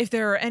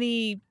are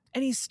any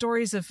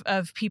stories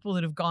of people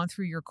that have gone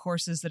through your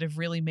courses that have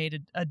really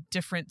made a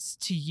difference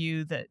to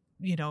you, that,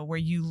 where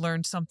you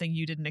learned something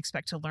you didn't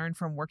expect to learn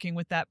from working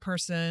with that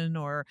person,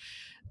 or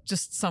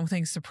just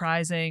something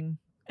surprising,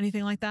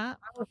 anything like that?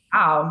 Oh,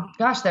 wow.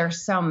 Gosh,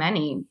 there's so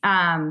many.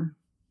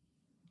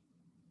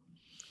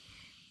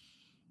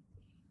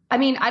 I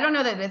mean, I don't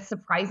know that it's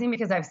surprising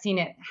because I've seen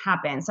it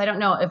happen. So I don't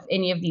know if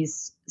any of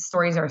these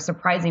stories are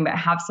surprising, but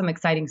have some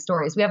exciting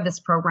stories. We have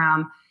this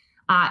program.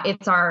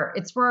 It's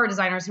for our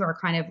designers who are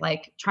kind of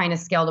like trying to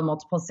scale to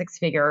multiple six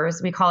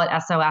figures. We call it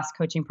SOS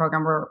Coaching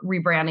Program. We're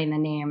rebranding the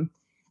name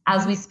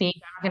as we speak.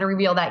 I'm not going to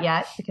reveal that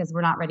yet because we're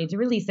not ready to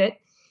release it.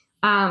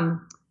 And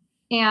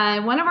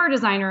one of our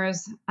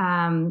designers,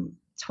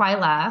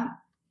 Twyla,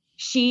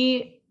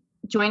 she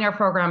joined our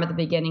program at the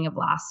beginning of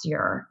last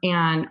year.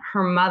 And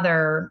her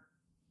mother,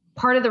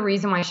 part of the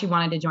reason why she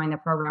wanted to join the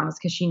program was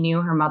because she knew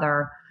her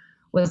mother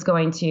was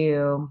going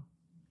to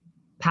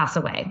pass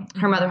away.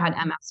 Her mother had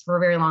MS for a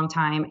very long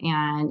time,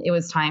 and it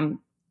was time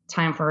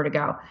for her to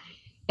go.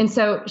 And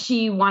so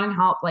she wanted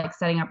help like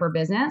setting up her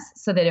business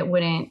so that it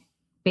wouldn't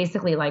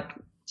basically like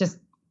just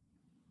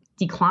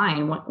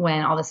decline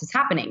when all this was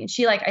happening. And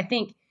she I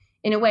think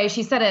in a way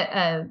she set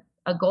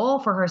a goal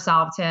for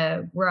herself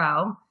to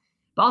grow,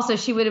 but also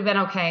she would have been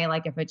okay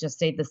like if it just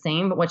stayed the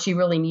same. But what she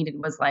really needed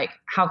was like,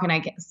 how can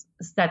I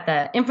set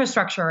the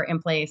infrastructure in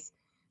place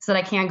so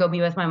that I can go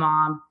be with my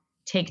mom,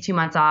 take 2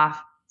 months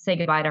off, say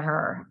goodbye to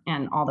her,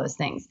 and all those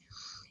things.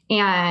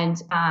 And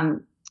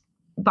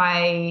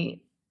by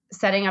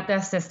setting up the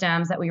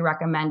systems that we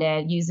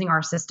recommended, using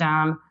our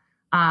system,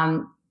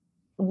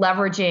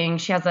 leveraging,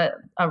 she has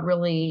a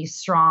really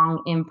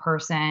strong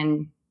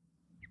in-person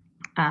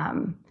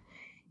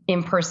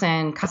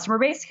customer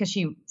base because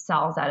she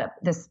sells at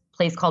this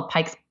place called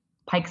Pike's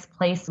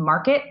Place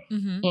Market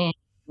in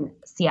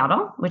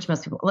Seattle, which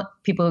most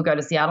people who go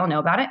to Seattle know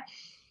about it.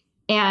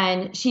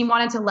 And she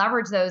wanted to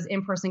leverage those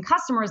in-person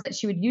customers that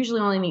she would usually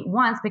only meet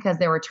once because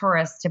they were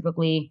tourists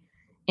typically,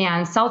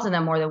 and sell to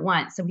them more than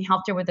once. So we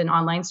helped her with an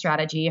online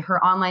strategy.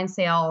 Her online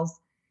sales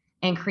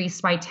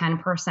increased by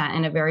 10%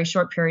 in a very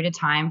short period of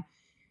time.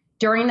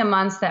 During the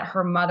months that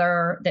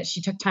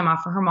she took time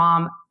off for her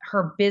mom,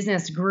 her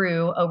business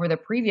grew over the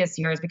previous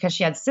years because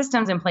she had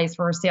systems in place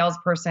for her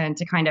salesperson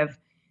to kind of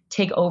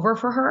take over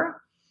for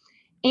her.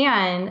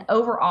 And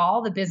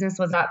overall, the business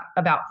was up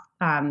about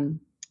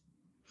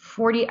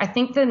 40, I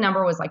think the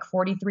number was like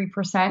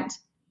 43%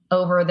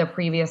 over the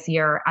previous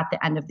year at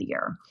the end of the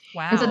year.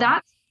 Wow. And so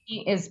that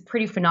is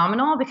pretty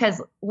phenomenal because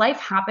life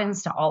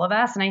happens to all of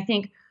us. And I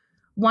think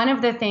one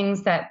of the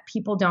things that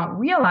people don't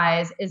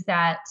realize is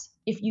that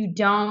if you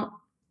don't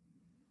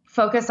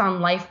focus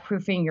on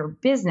life-proofing your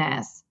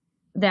business,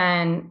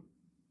 then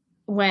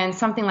when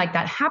something like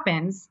that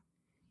happens,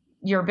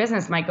 your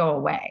business might go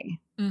away.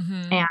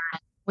 And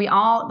we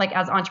all, like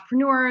as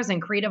entrepreneurs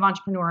and creative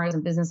entrepreneurs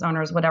and business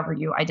owners, whatever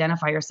you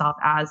identify yourself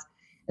as,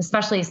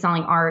 especially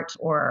selling art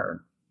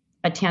or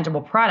a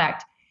tangible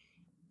product,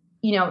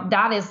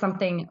 that is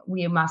something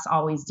we must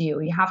always do.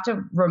 We have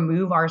to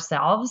remove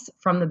ourselves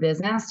from the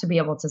business to be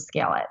able to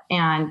scale it.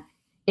 And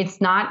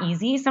it's not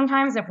easy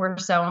sometimes if we're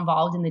so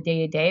involved in the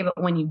day-to-day,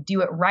 but when you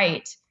do it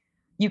right,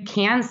 you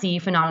can see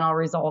phenomenal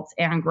results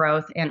and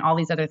growth and all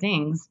these other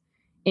things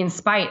in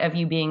spite of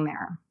you being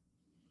there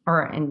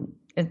or in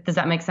Does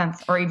that make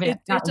sense? Or even it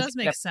does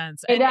make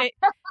sense. I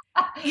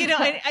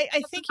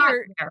think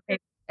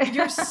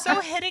you're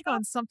so hitting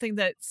on something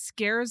that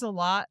scares a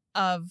lot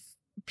of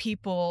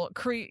people,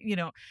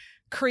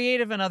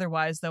 creative and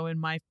otherwise, though in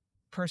my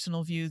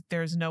personal view,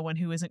 there's no one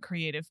who isn't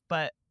creative,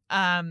 but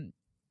who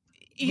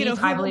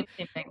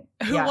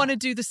want to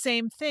do the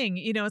same thing.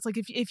 It's like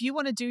if you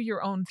want to do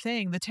your own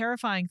thing, the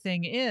terrifying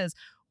thing is,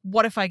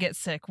 what if I get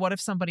sick? What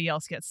if somebody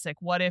else gets sick?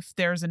 What if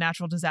there's a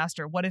natural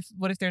disaster? What if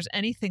there's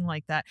anything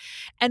like that?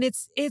 And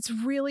it's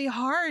really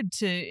hard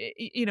to,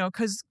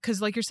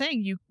 because like you're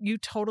saying, you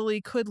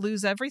totally could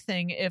lose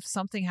everything if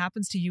something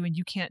happens to you and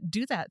you can't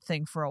do that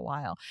thing for a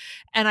while.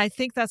 And I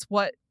think that's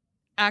what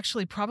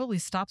actually probably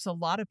stops a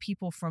lot of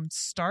people from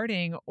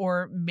starting,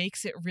 or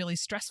makes it really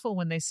stressful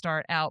when they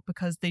start out,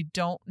 because they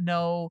don't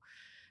know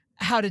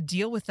how to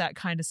deal with that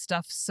kind of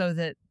stuff so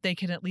that they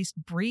can at least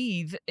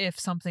breathe if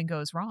something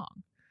goes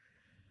wrong.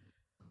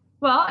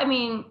 Well, I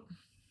mean,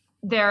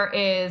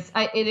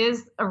 it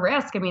is a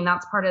risk. I mean,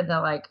 that's part of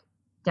the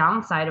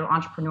downside of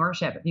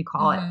entrepreneurship, if you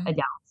call it a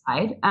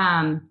downside.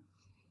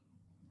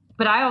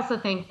 But I also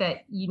think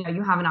that,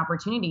 you have an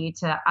opportunity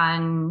to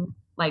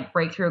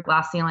break through a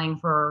glass ceiling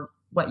for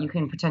what you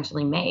can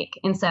potentially make.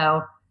 And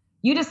so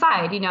you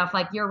decide,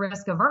 if you're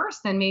risk averse,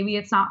 then maybe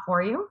it's not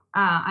for you.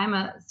 I'm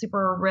a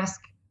super risk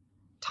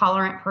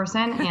tolerant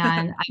person,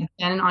 and I've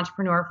been an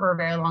entrepreneur for a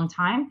very long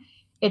time.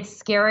 It's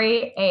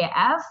scary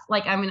AF.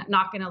 I'm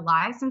not going to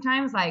lie.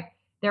 Sometimes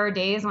there are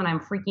days when I'm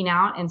freaking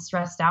out and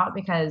stressed out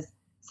because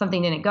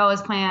something didn't go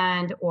as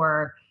planned,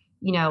 or,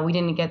 we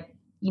didn't get,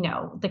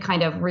 the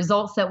kind of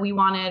results that we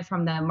wanted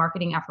from the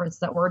marketing efforts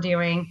that we're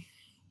doing.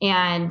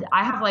 And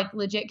I have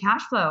legit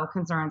cash flow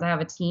concerns. I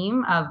have a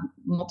team of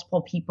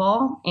multiple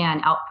people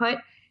and output.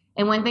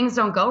 And when things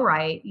don't go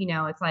right,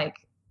 it's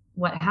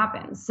what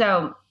happens?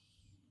 So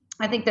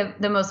I think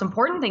the most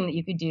important thing that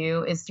you could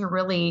do is to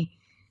really,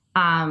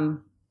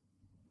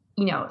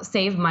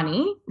 save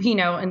money,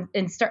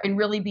 and start and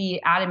really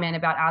be adamant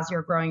about, as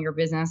you're growing your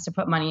business, to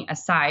put money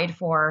aside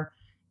for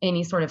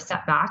any sort of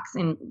setbacks,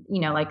 and,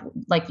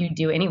 like you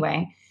do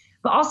anyway.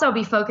 But also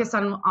be focused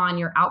on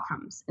your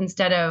outcomes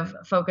instead of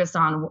focused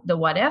on the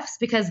what ifs,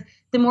 because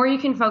the more you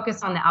can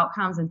focus on the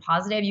outcomes and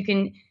positive, you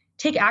can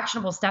take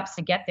actionable steps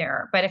to get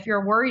there. But if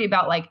you're worried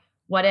about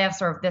what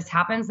ifs, or if this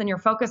happens, then you're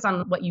focused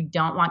on what you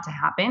don't want to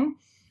happen,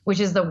 which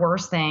is the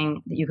worst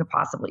thing that you could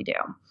possibly do.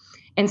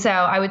 And so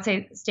I would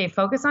say stay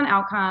focused on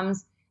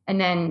outcomes, and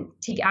then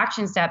take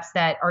action steps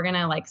that are going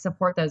to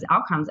support those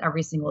outcomes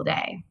every single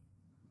day.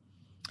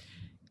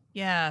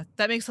 Yeah,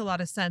 that makes a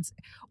lot of sense.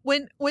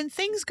 When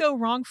things go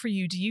wrong for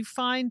you, do you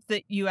find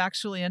that you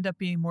actually end up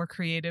being more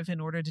creative in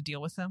order to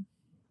deal with them?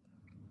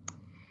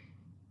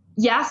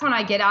 Yes, when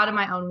I get out of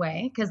my own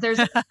way, because there's,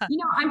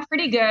 I'm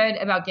pretty good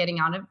about getting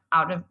out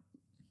of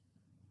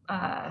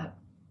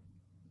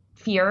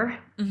fear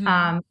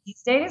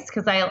these days,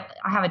 because I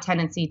have a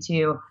tendency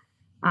to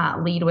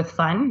lead with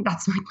fun.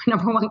 That's my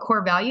number one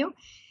core value.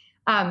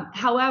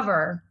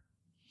 However,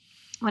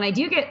 when I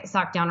do get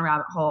sucked down a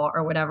rabbit hole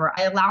or whatever,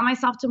 I allow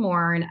myself to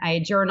mourn.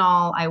 I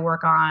journal. I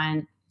work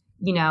on,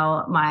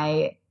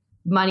 my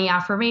money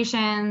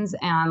affirmations,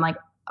 and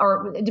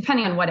or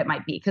depending on what it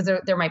might be, because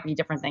there might be a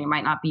different thing. It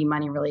might not be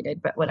money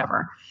related, but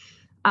whatever.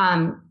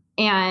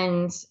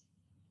 And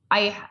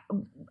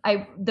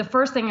the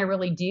first thing I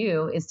really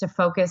do is to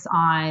focus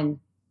on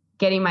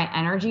getting my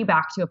energy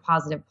back to a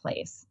positive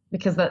place,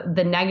 because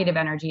the negative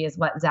energy is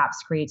what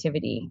zaps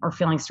creativity, or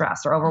feeling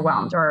stressed or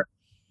overwhelmed, or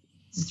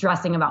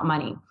stressing about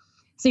money.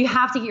 So you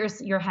have to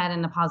get your head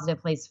in a positive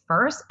place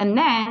first, and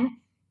then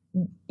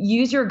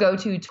use your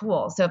go-to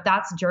tool. So if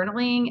that's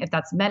journaling, if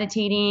that's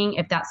meditating,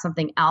 if that's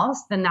something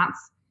else, then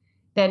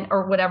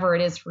or whatever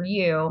it is for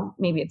you,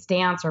 maybe it's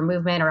dance or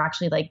movement, or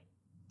actually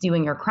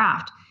doing your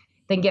craft,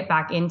 then get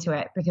back into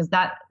it, because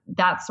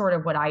that's sort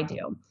of what I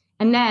do.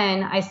 And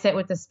then I sit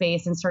with the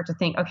space and start to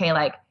think, okay,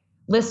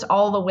 list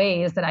all the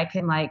ways that I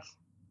can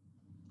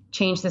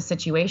change the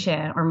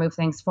situation, or move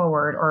things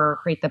forward, or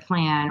create the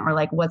plan, or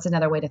what's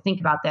another way to think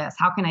about this?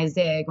 How can I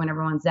zig when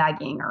everyone's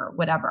zagging, or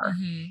whatever?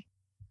 Mm-hmm.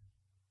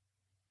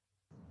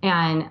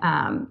 And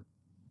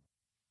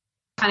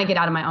kind of get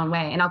out of my own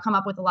way, and I'll come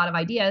up with a lot of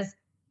ideas.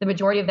 The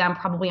majority of them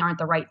probably aren't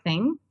the right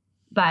thing,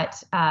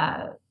 but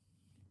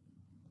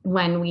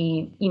when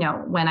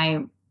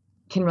I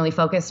can really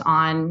focus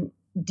on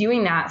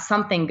doing that,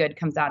 something good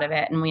comes out of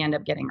it, and we end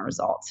up getting a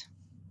result.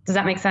 Does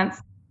that make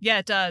sense? Yeah,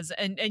 it does.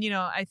 And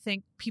I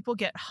think people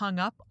get hung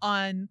up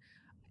on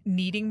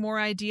needing more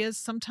ideas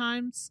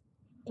sometimes,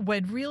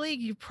 when really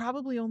you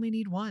probably only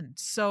need one.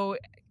 So,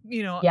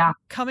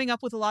 coming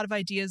up with a lot of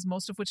ideas,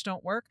 most of which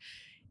don't work,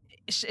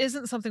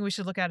 isn't something we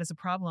should look at as a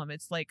problem.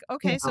 It's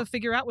okay, so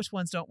figure out which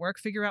ones don't work,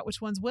 figure out which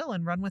ones will,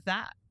 and run with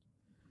that.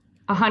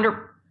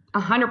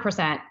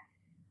 100%.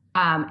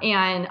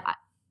 And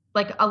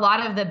a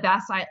lot of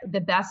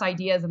the best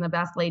ideas and the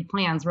best laid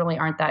plans really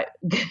aren't that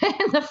good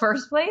in the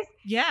first place.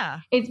 Yeah.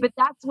 But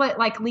that's what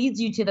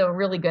leads you to the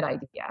really good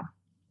idea.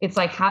 It's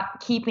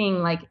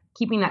keeping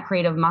that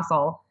creative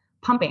muscle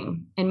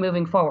pumping and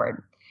moving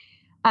forward.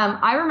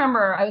 I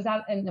remember I was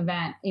at an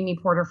event, Amy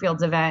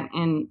Porterfield's event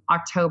in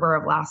October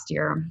of last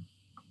year.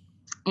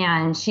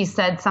 And she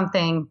said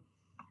something,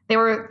 they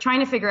were trying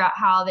to figure out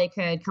how they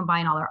could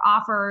combine all their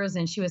offers.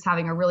 And she was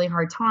having a really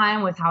hard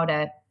time with how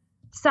to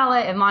sell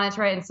it and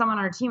monitor it. And someone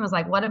on her team was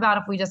like, what about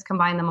if we just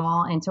combine them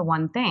all into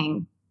one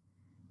thing?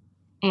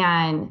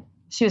 And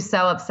she was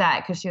so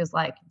upset because she was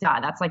like,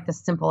 duh, that's like the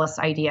simplest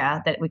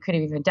idea that we could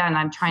have even done.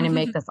 I'm trying to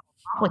make this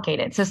all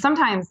complicated. So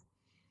sometimes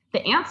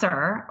the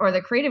answer or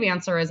the creative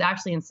answer is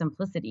actually in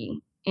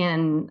simplicity,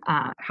 in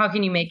how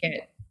can you make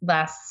it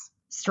less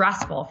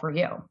stressful for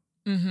you?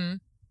 Mm-hmm.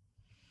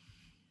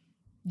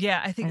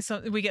 Yeah, I think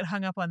so. We get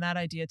hung up on that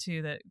idea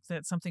too,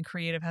 that something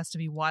creative has to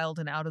be wild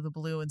and out of the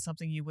blue and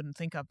something you wouldn't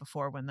think of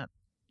before, when that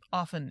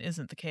often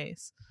isn't the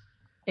case.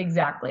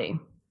 Exactly.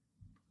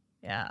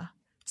 Yeah.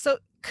 So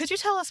could you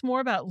tell us more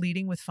about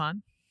leading with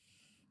fun?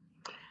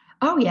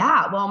 Oh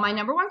yeah. Well, my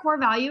number one core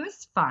value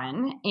is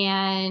fun.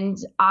 And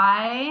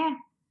our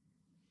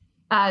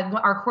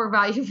core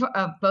value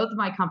of both of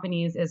my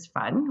companies is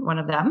fun, one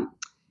of them.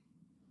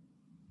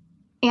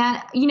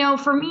 And,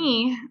 for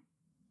me,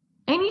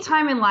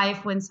 anytime in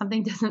life when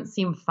something doesn't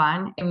seem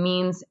fun, it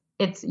means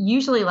it's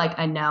usually like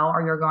a no,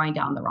 or you're going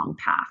down the wrong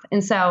path.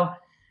 And so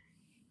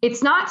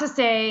it's not to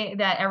say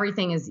that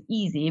everything is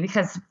easy,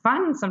 because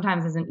fun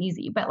sometimes isn't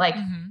easy, but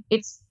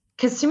it's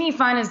because to me,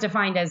 fun is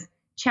defined as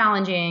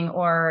challenging,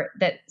 or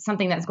that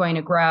something that's going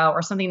to grow,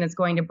 or something that's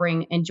going to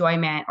bring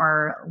enjoyment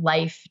or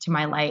life to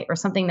my life, or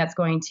something that's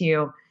going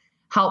to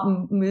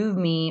help move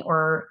me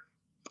or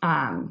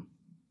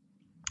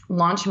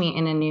launch me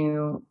in a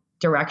new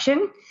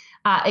direction.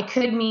 It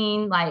could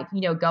mean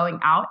going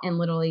out and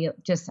literally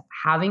just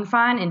having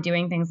fun and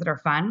doing things that are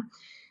fun.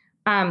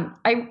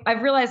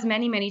 I've realized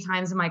many, many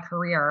times in my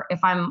career,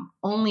 if I'm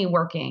only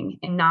working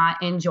and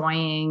not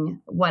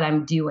enjoying what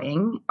I'm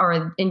doing,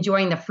 or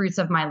enjoying the fruits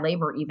of my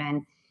labor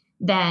even,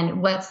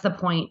 then what's the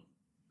point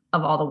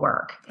of all the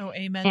work? Oh,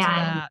 amen to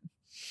that.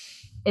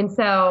 And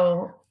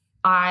so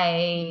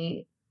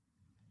I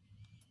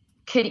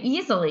could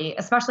easily,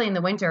 especially in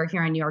the winter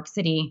here in New York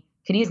City,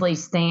 could easily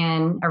stay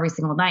in every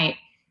single night.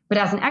 But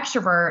as an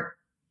extrovert,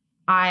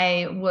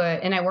 I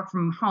work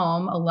from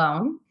home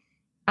alone.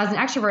 As an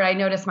extrovert, I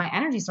noticed my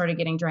energy started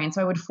getting drained.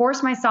 So I would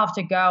force myself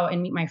to go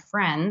and meet my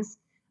friends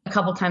a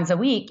couple times a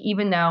week,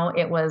 even though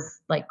it was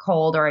like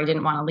cold or I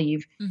didn't want to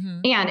leave. Mm-hmm.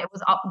 And it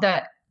was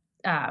the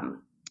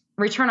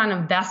return on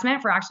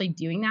investment for actually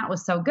doing that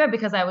was so good,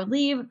 because I would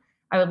leave,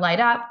 I would light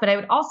up, but I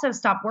would also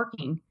stop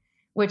working,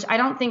 which I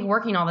don't think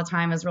working all the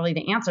time is really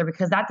the answer,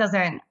 because that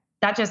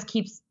just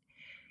keeps.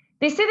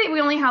 They say that we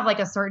only have like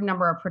a certain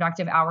number of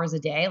productive hours a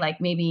day, like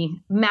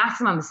maybe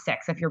maximum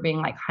 6 if you're being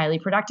like highly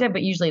productive,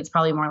 but usually it's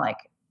probably more like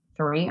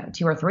 2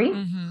 or 3.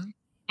 Mm-hmm.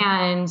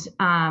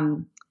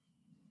 And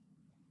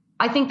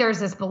I think there's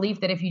this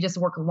belief that if you just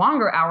work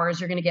longer hours,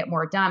 you're going to get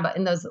more done. But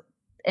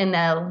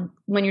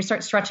when you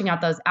start stretching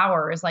out those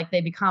hours, like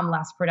they become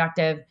less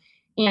productive,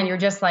 and you're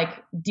just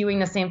like doing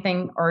the same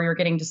thing, or you're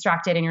getting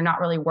distracted and you're not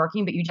really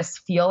working, but you just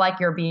feel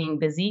like you're being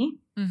busy.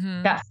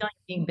 Mm-hmm. That feeling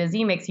of being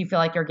busy makes you feel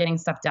like you're getting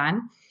stuff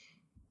done.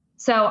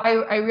 So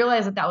I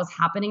realized that was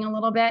happening a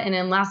little bit. And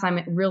unless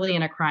I'm really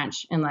in a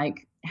crunch and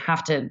like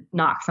have to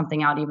knock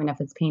something out, even if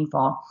it's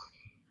painful,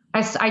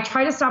 I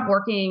try to stop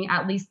working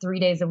at least 3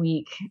 days a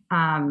week,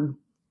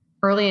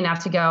 early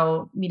enough to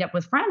go meet up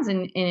with friends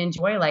and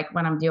enjoy like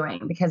what I'm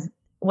doing. Because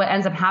what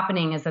ends up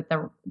happening is that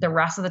the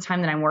rest of the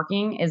time that I'm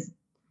working is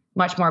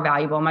much more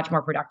valuable, much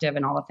more productive,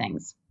 and all the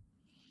things.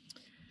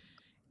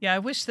 Yeah. I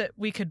wish that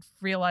we could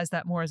realize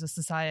that more as a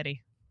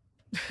society.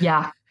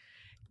 Yeah.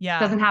 Yeah.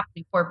 It doesn't have to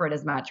be corporate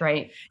as much,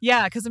 right?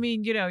 Yeah. Because, I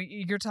mean,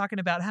 you're talking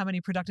about how many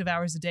productive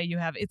hours a day you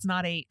have. It's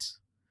not 8.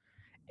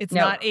 It's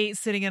not 8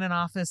 sitting in an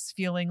office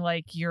feeling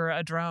like you're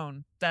a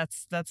drone.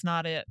 That's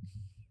not it.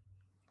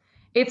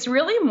 It's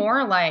really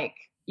more like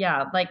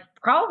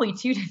probably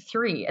 2 to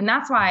 3. And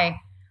that's why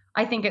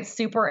I think it's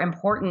super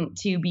important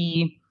to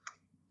be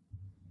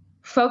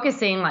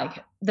focusing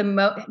like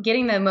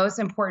getting the most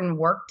important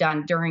work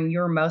done during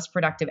your most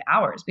productive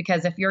hours.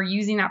 Because if you're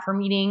using that for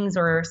meetings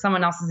or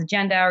someone else's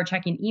agenda or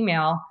checking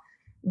email,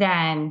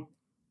 then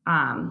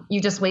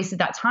you just wasted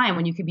that time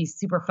when you could be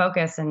super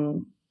focused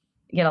and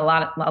get a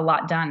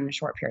lot done in a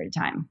short period of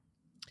time.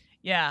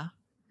 Yeah.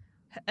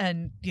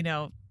 And,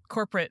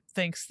 corporate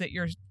thinks that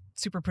you're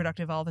super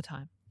productive all the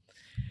time.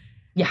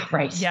 Yeah,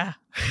 right. Yeah.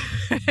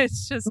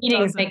 It's just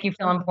meetings make you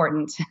feel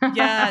important.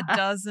 Yeah,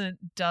 it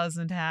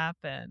doesn't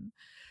happen.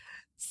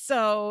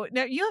 So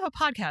now you have a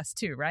podcast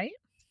too, right?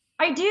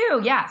 I do,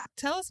 yes.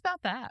 Tell us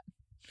about that.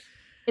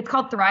 It's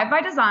called Thrive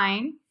by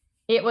Design.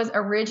 It was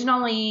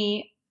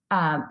originally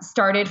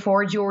started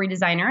for jewelry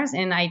designers,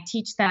 and I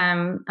teach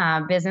them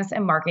business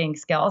and marketing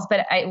skills.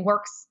 But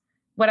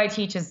what I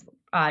teach is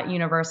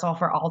universal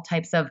for all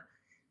types of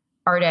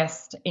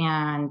artists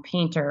and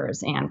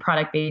painters and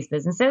product-based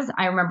businesses.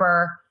 I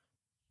remember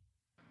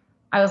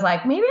I was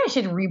like, maybe I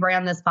should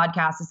rebrand this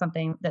podcast as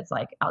something that's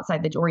like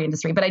outside the jewelry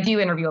industry, but I do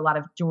interview a lot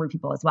of jewelry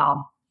people as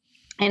well.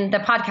 And the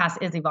podcast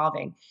is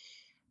evolving.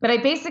 But I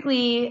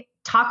basically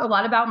talk a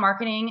lot about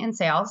marketing and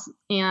sales,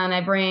 and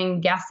I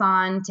bring guests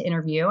on to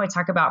interview. I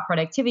talk about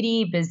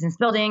productivity, business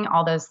building,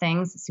 all those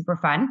things. It's super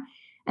fun.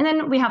 And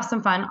then we have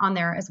some fun on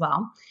there as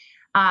well.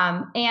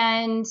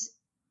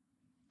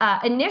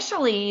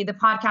 Initially, the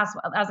podcast,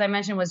 as I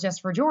mentioned, was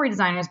just for jewelry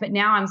designers, but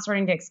now I'm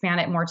starting to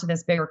expand it more to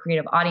this bigger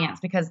creative audience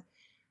because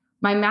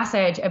my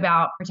message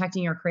about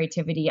protecting your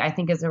creativity, I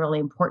think, is a really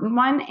important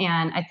one.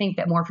 And I think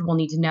that more people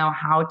need to know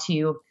how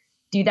to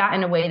do that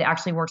in a way that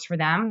actually works for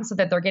them so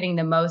that they're getting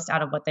the most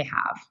out of what they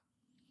have.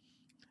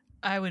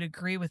 I would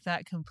agree with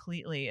that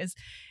completely.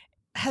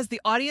 Has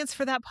the audience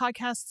for that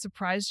podcast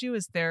surprised you?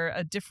 Is there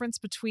a difference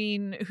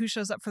between who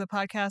shows up for the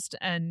podcast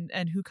and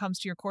who comes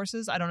to your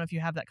courses? I don't know if you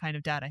have that kind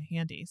of data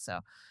handy. So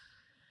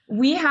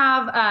we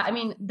have,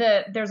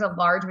 there's a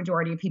large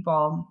majority of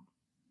people,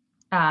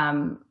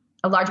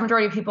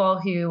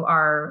 who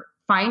are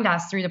find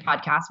us through the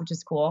podcast, which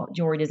is cool,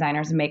 jewelry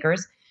designers and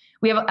makers.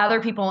 We have other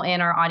people in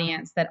our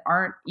audience that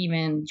aren't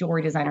even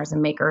jewelry designers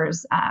and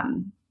makers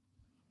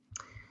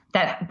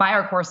that buy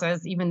our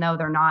courses, even though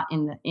they're not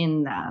in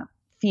the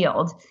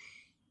field.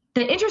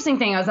 The interesting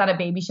thing, I was at a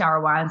baby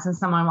shower once and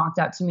someone walked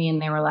up to me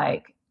and they were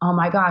like, "Oh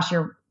my gosh,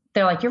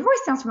 they're like, your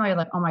voice sounds familiar."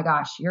 Like, "Oh my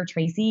gosh, you're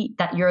Tracy,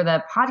 that you're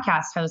the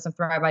podcast host of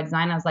Thrive by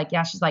Design." I was like,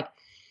 "Yeah." She's like,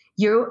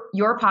 your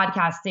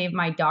podcast saved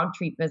my dog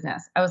treat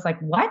business." I was like,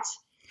 "What?"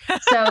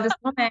 So this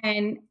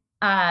woman,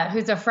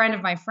 who's a friend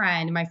of my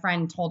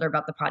friend told her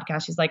about the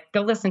podcast. She's like, "Go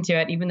listen to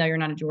it. Even though you're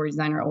not a jewelry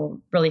designer, it will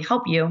really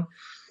help you."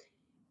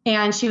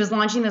 And she was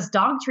launching this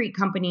dog treat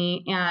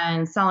company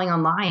and selling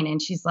online.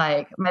 And she's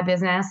like, "My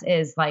business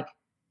is like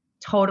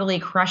totally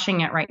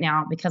crushing it right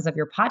now because of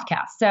your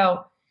podcast."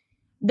 So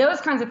those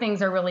kinds of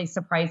things are really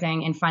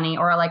surprising and funny.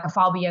 Or like if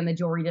I'll be in the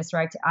jewelry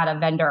district at a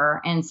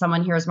vendor and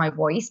someone hears my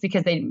voice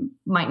because they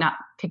might not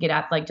pick it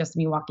up, like just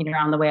me walking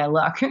around the way I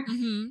look.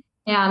 Mm-hmm.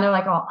 And they're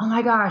like, oh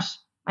my gosh,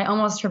 I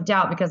almost tripped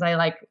out because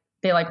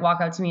they walk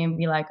up to me and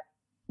be like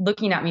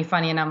looking at me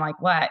funny. And I'm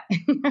like, "What?"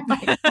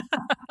 Like,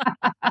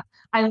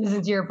 "I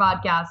listen to your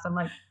podcast." I'm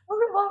like,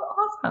 "Oh, well,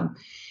 awesome."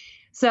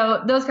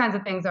 So those kinds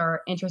of things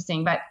are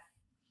interesting. But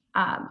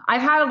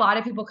I've had a lot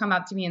of people come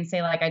up to me and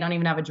say, like, "I don't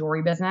even have a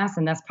jewelry business,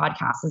 and this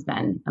podcast has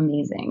been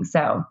amazing."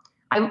 So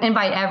I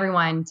invite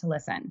everyone to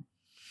listen.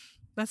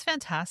 That's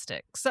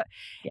fantastic. So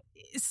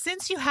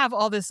since you have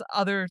all this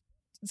other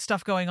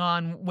stuff going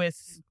on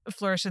with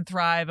Flourish and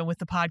Thrive and with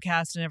the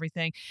podcast and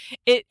everything,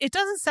 it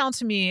doesn't sound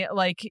to me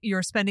like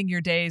you're spending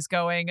your days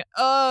going,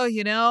 "Oh,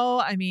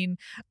 I mean,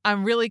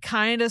 I'm really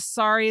kind of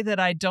sorry that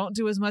I don't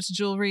do as much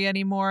jewelry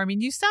anymore." I mean,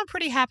 you sound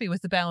pretty happy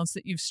with the balance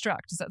that you've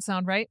struck. Does that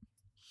sound right?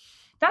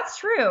 That's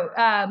true.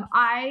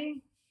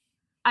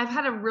 I've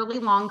had a really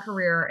long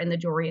career in the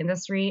jewelry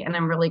industry and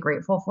I'm really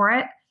grateful for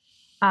it.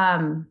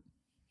 I'm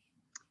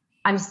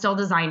still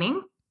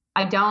designing.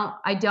 I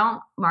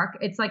don't mark.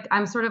 It's like,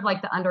 I'm sort of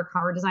like the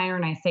undercover designer.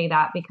 And I say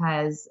that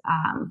because,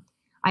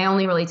 I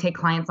only really take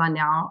clients on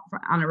now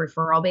on a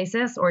referral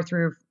basis or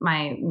through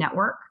my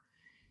network.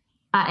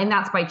 And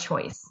that's by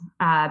choice,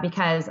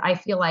 because I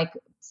feel like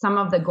some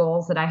of the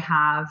goals that I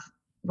have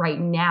right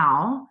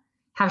now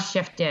have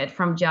shifted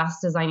from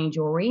just designing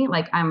jewelry.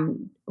 Like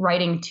I'm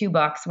writing 2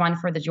 books, one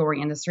for the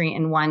jewelry industry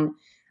and one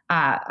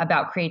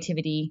about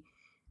creativity.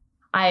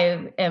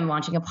 I am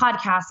launching a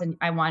podcast and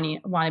I want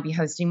to be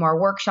hosting more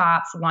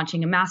workshops,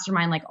 launching a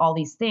mastermind, like all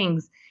these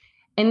things.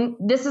 And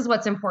this is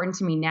what's important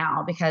to me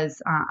now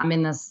because I'm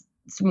in this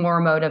more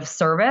mode of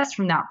service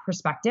from that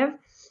perspective.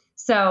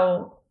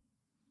 So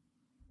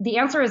the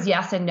answer is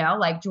yes and no.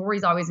 Like jewelry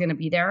is always going to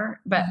be there.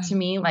 But to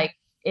me, like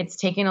it's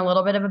taken a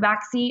little bit of a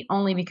backseat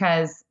only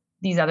because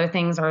these other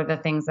things are the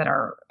things that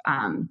are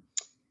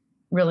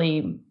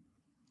really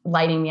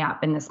lighting me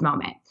up in this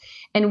moment.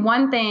 And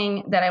one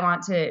thing that I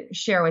want to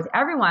share with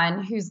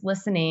everyone who's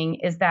listening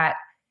is that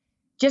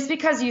just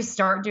because you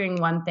start doing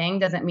one thing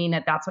doesn't mean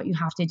that that's what you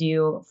have to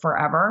do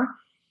forever.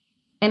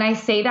 And I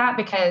say that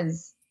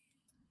because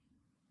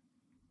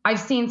I've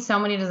seen so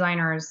many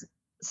designers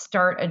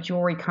start a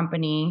jewelry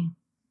company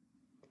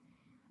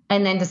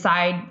and then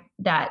decide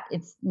that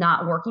it's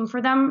not working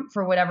for them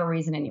for whatever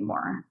reason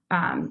anymore.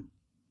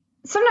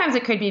 Sometimes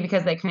it could be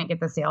because they couldn't get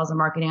the sales and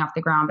marketing off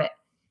the ground, but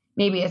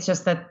maybe it's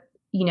just that,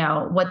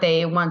 what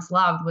they once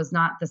loved was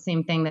not the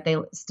same thing that they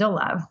still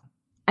love.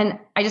 And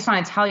I just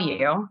want to tell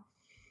you,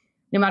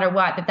 no matter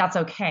what, that's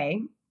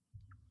okay.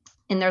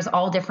 And there's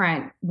all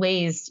different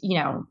ways,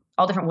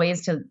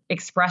 to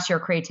express your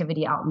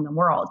creativity out in the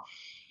world.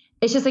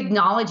 It's just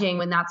acknowledging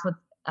that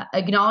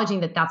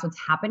that's what's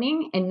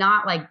happening and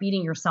not like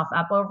beating yourself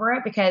up over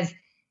it, because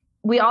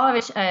we all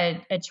have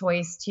a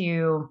choice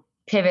to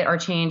pivot or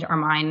change our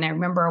mind. And I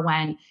remember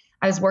when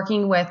I was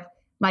working with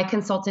my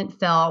consultant,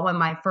 Phil, when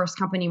my first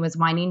company was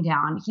winding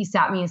down, he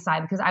sat me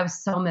aside because I was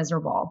so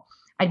miserable.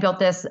 I built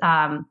this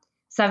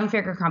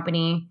 7-figure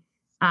company.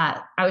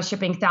 I was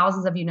shipping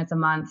thousands of units a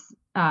month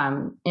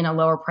in a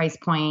lower price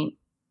point,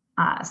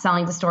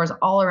 selling to stores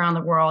all around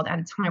the world at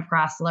a ton of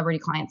press, celebrity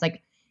clients.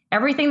 Like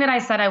everything that I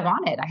said I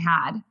wanted, I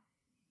had.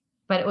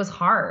 But it was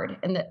hard.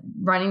 And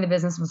running the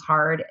business was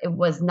hard. It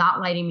was not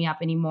lighting me up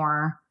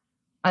anymore.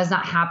 I was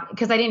not happy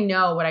because I didn't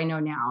know what I know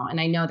now. And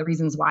I know the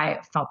reasons why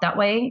I felt that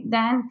way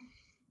then.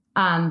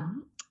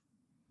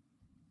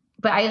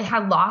 But I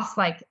had lost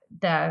like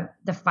the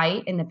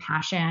fight and the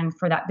passion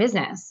for that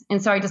business.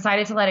 And so I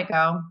decided to let it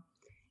go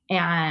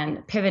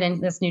and pivot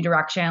into this new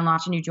direction,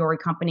 launch a new jewelry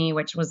company,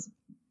 which was,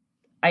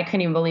 I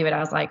couldn't even believe it. I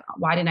was like,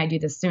 why didn't I do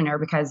this sooner?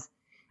 Because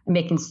I'm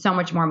making so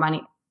much more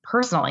money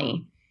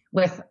personally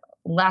with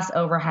less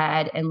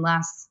overhead and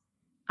less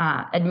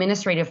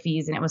administrative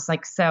fees. And it was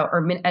like,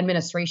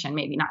 administration,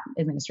 maybe not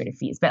administrative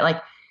fees, but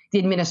like the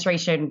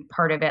administration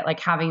part of it, like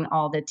having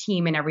all the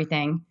team and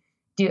everything.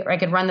 I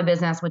could run the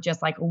business with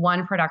just like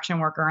one production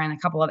worker and a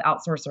couple of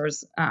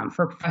outsourcers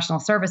for professional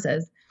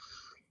services.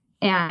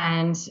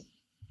 And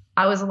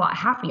I was a lot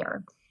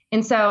happier.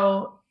 And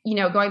so,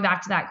 going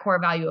back to that core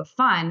value of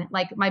fun,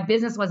 like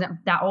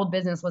that old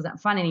business wasn't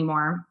fun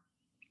anymore.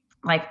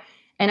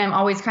 And I'm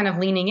always kind of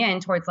leaning in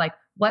towards like,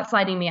 what's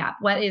lighting me up?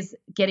 What is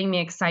getting me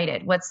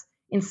excited? What's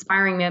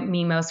inspiring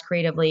me most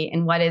creatively?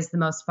 And what is the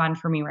most fun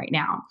for me right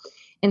now?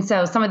 And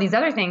so some of these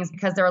other things,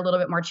 because they're a little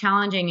bit more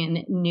challenging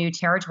and new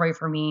territory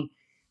for me,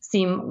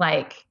 seem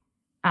like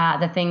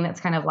the thing that's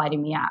kind of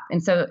lighting me up.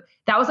 And so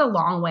that was a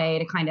long way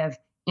to kind of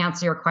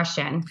answer your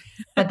question,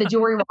 but the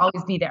jewelry will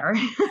always be there.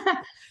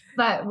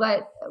 But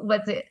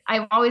what's it?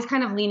 I'm always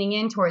kind of leaning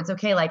in towards,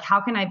 okay, like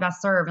how can I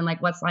best serve and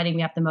like what's lighting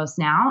me up the most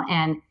now?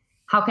 And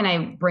how can I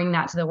bring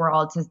that to the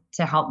world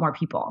to help more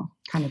people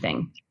kind of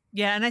thing?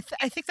 Yeah. And I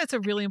think that's a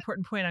really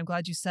important point. I'm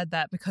glad you said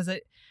that because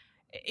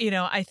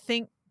I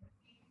think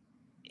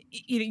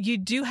you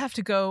do have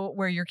to go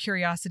where your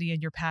curiosity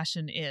and your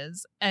passion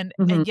is. And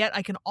yet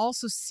I can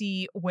also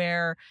see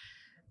where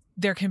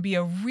there can be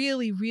a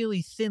really,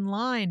 really thin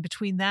line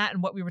between that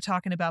and what we were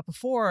talking about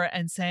before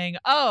and saying,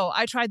 oh,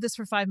 I tried this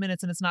for 5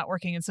 minutes and it's not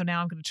working. And so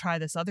now I'm going to try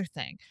this other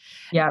thing.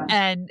 Yeah.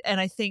 And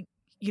I think,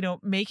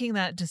 making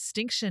that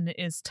distinction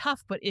is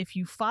tough, but if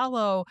you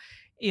follow,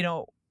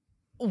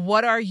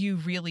 what are you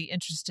really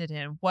interested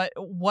in?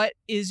 What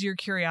is your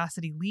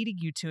curiosity leading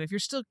you to? If you're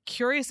still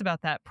curious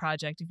about that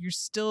project, if you're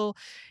still,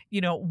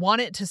 want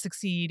it to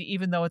succeed,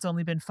 even though it's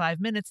only been 5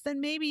 minutes, then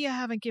maybe you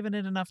haven't given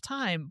it enough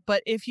time.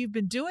 But if you've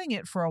been doing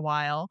it for a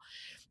while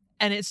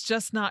and it's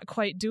just not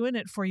quite doing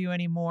it for you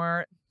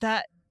anymore,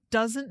 that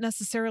doesn't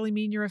necessarily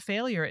mean you're a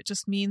failure. It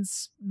just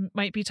means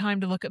might be time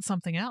to look at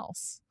something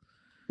else.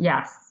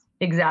 Yes,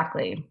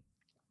 exactly.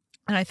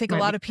 And I think a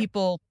lot of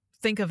people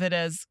think of it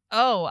as,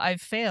 oh,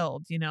 I've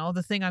failed,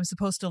 the thing I'm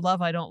supposed to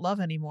love, I don't love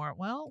anymore.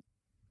 Well,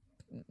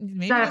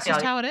 maybe that's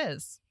just how it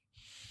is.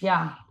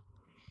 Yeah,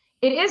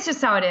 it is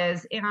just how it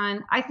is.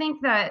 And I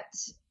think that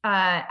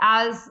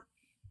as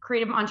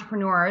creative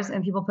entrepreneurs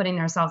and people putting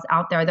themselves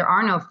out there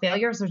are no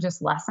failures. There's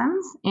just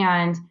lessons.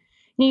 And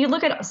you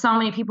look at so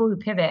many people who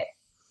pivot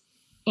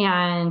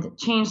and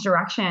change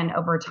direction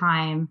over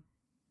time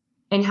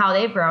and how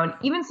they've grown.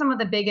 Even some of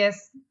the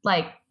biggest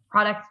like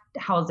product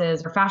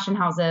houses or fashion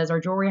houses or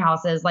jewelry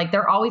houses, like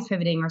they're always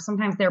pivoting, or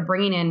sometimes they're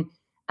bringing in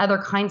other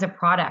kinds of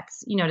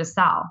products, to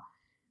sell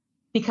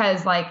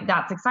because like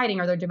that's exciting,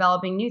 or they're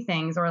developing new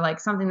things, or like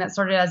something that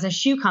started as a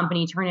shoe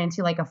company turned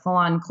into like a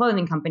full-on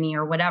clothing company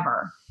or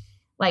whatever.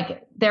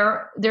 Like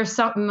there's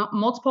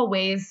multiple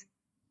ways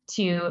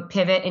to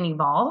pivot and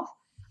evolve.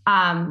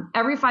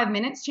 Every 5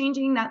 minutes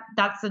changing,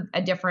 that's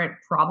a different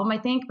problem, I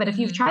think. But if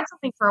you've tried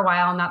something for a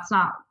while and that's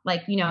not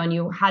like, and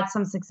you had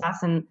some success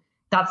and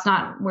that's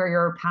not where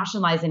your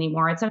passion lies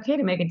anymore, it's okay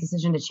to make a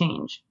decision to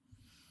change.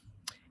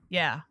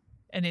 Yeah.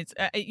 And it's,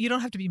 you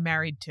don't have to be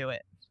married to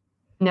it.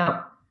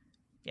 No.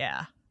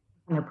 Yeah.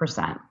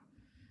 100%.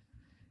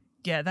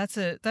 Yeah. That's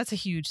a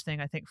huge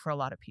thing, I think, for a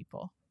lot of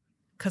people,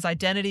 because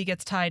identity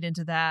gets tied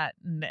into that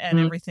and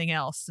everything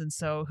else. And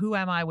so who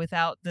am I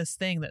without this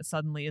thing that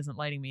suddenly isn't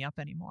lighting me up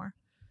anymore?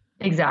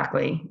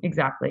 Exactly.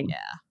 Yeah.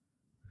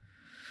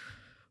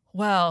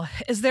 Well,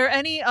 is there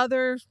any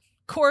other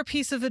core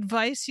piece of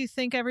advice you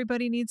think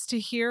everybody needs to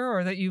hear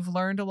or that you've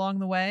learned along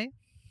the way?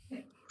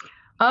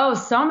 Oh,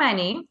 so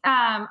many.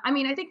 I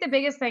think the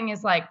biggest thing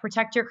is like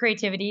protect your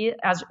creativity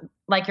as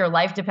like your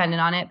life depended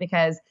on it,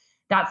 because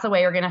that's the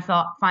way you're going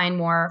to find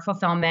more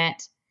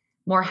fulfillment,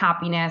 more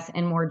happiness,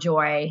 and more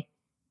joy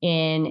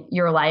in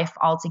your life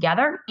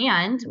altogether.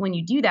 And when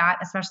you do that,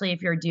 especially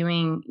if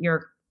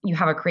you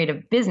have a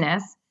creative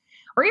business,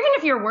 or even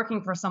if you're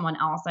working for someone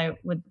else, I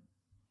would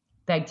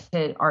beg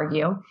to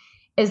argue,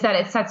 is that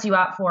it sets you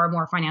up for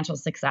more financial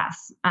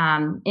success.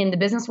 In the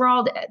business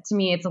world, to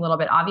me, it's a little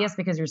bit obvious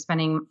because you're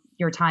spending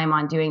your time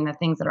on doing the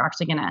things that are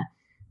actually going to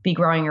be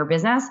growing your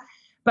business.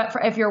 But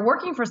if you're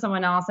working for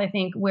someone else, I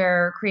think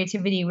where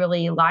creativity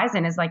really lies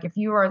in is like if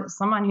you are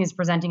someone who's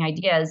presenting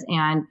ideas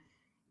and,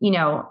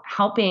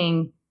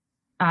 helping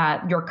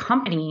your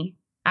company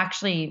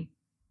actually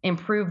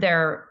improve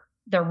their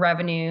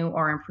revenue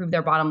or improve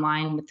their bottom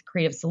line with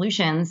creative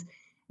solutions,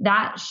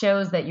 that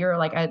shows that you're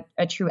like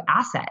a true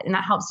asset, and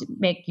that helps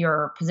make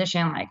your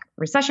position like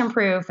recession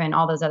proof and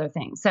all those other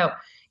things. So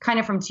kind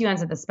of from two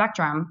ends of the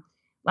spectrum,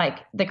 like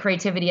the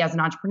creativity as an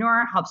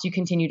entrepreneur helps you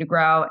continue to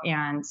grow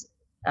and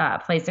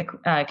place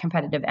a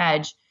competitive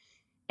edge.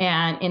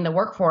 And in the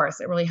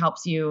workforce, it really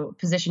helps you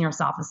position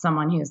yourself as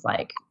someone who's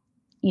like,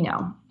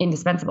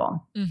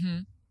 indispensable. Mm-hmm.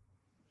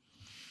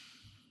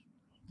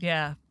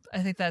 Yeah, I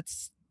think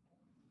that's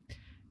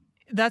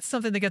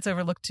something that gets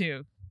overlooked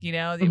too.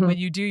 Mm-hmm. When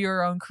you do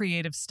your own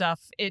creative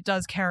stuff, it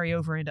does carry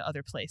over into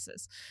other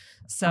places.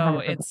 So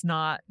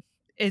 100%.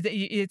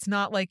 it's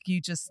not like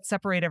you just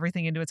separate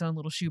everything into its own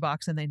little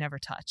shoebox and they never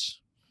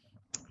touch.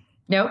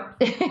 Nope.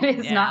 It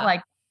is not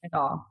like that at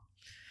all.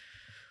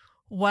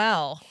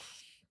 Well,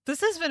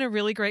 this has been a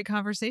really great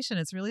conversation.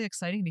 It's really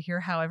exciting to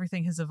hear how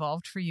everything has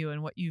evolved for you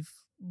and what you've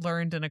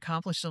learned and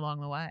accomplished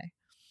along the way.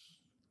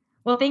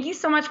 Well, thank you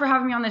so much for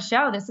having me on the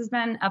show. This has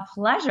been a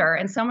pleasure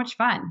and so much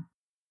fun.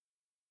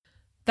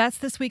 That's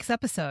this week's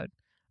episode.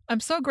 I'm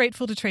so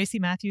grateful to Tracy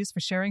Matthews for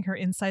sharing her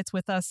insights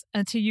with us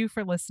and to you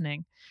for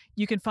listening.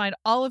 You can find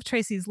all of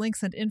Tracy's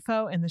links and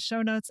info in the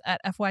show notes at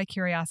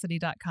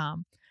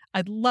fycuriosity.com.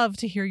 I'd love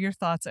to hear your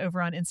thoughts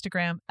over on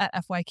Instagram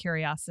at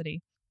fycuriosity.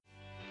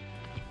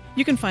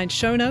 You can find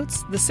show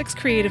notes, the 6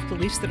 creative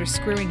beliefs that are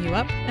screwing you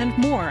up, and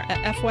more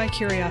at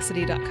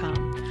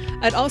fycuriosity.com.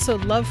 I'd also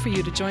love for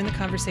you to join the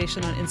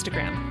conversation on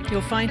Instagram.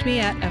 You'll find me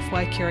at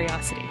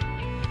fycuriosity.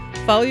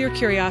 Follow Your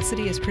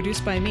Curiosity is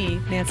produced by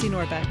me, Nancy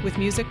Norbeck, with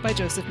music by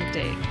Joseph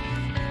McDade.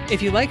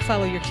 If you like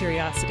Follow Your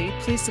Curiosity,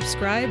 please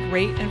subscribe,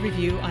 rate, and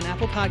review on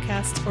Apple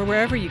Podcasts or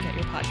wherever you get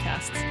your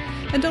podcasts.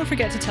 And don't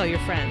forget to tell your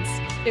friends.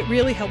 It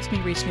really helps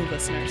me reach new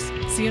listeners.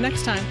 See you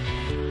next time.